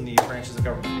articles and the branches of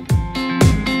government.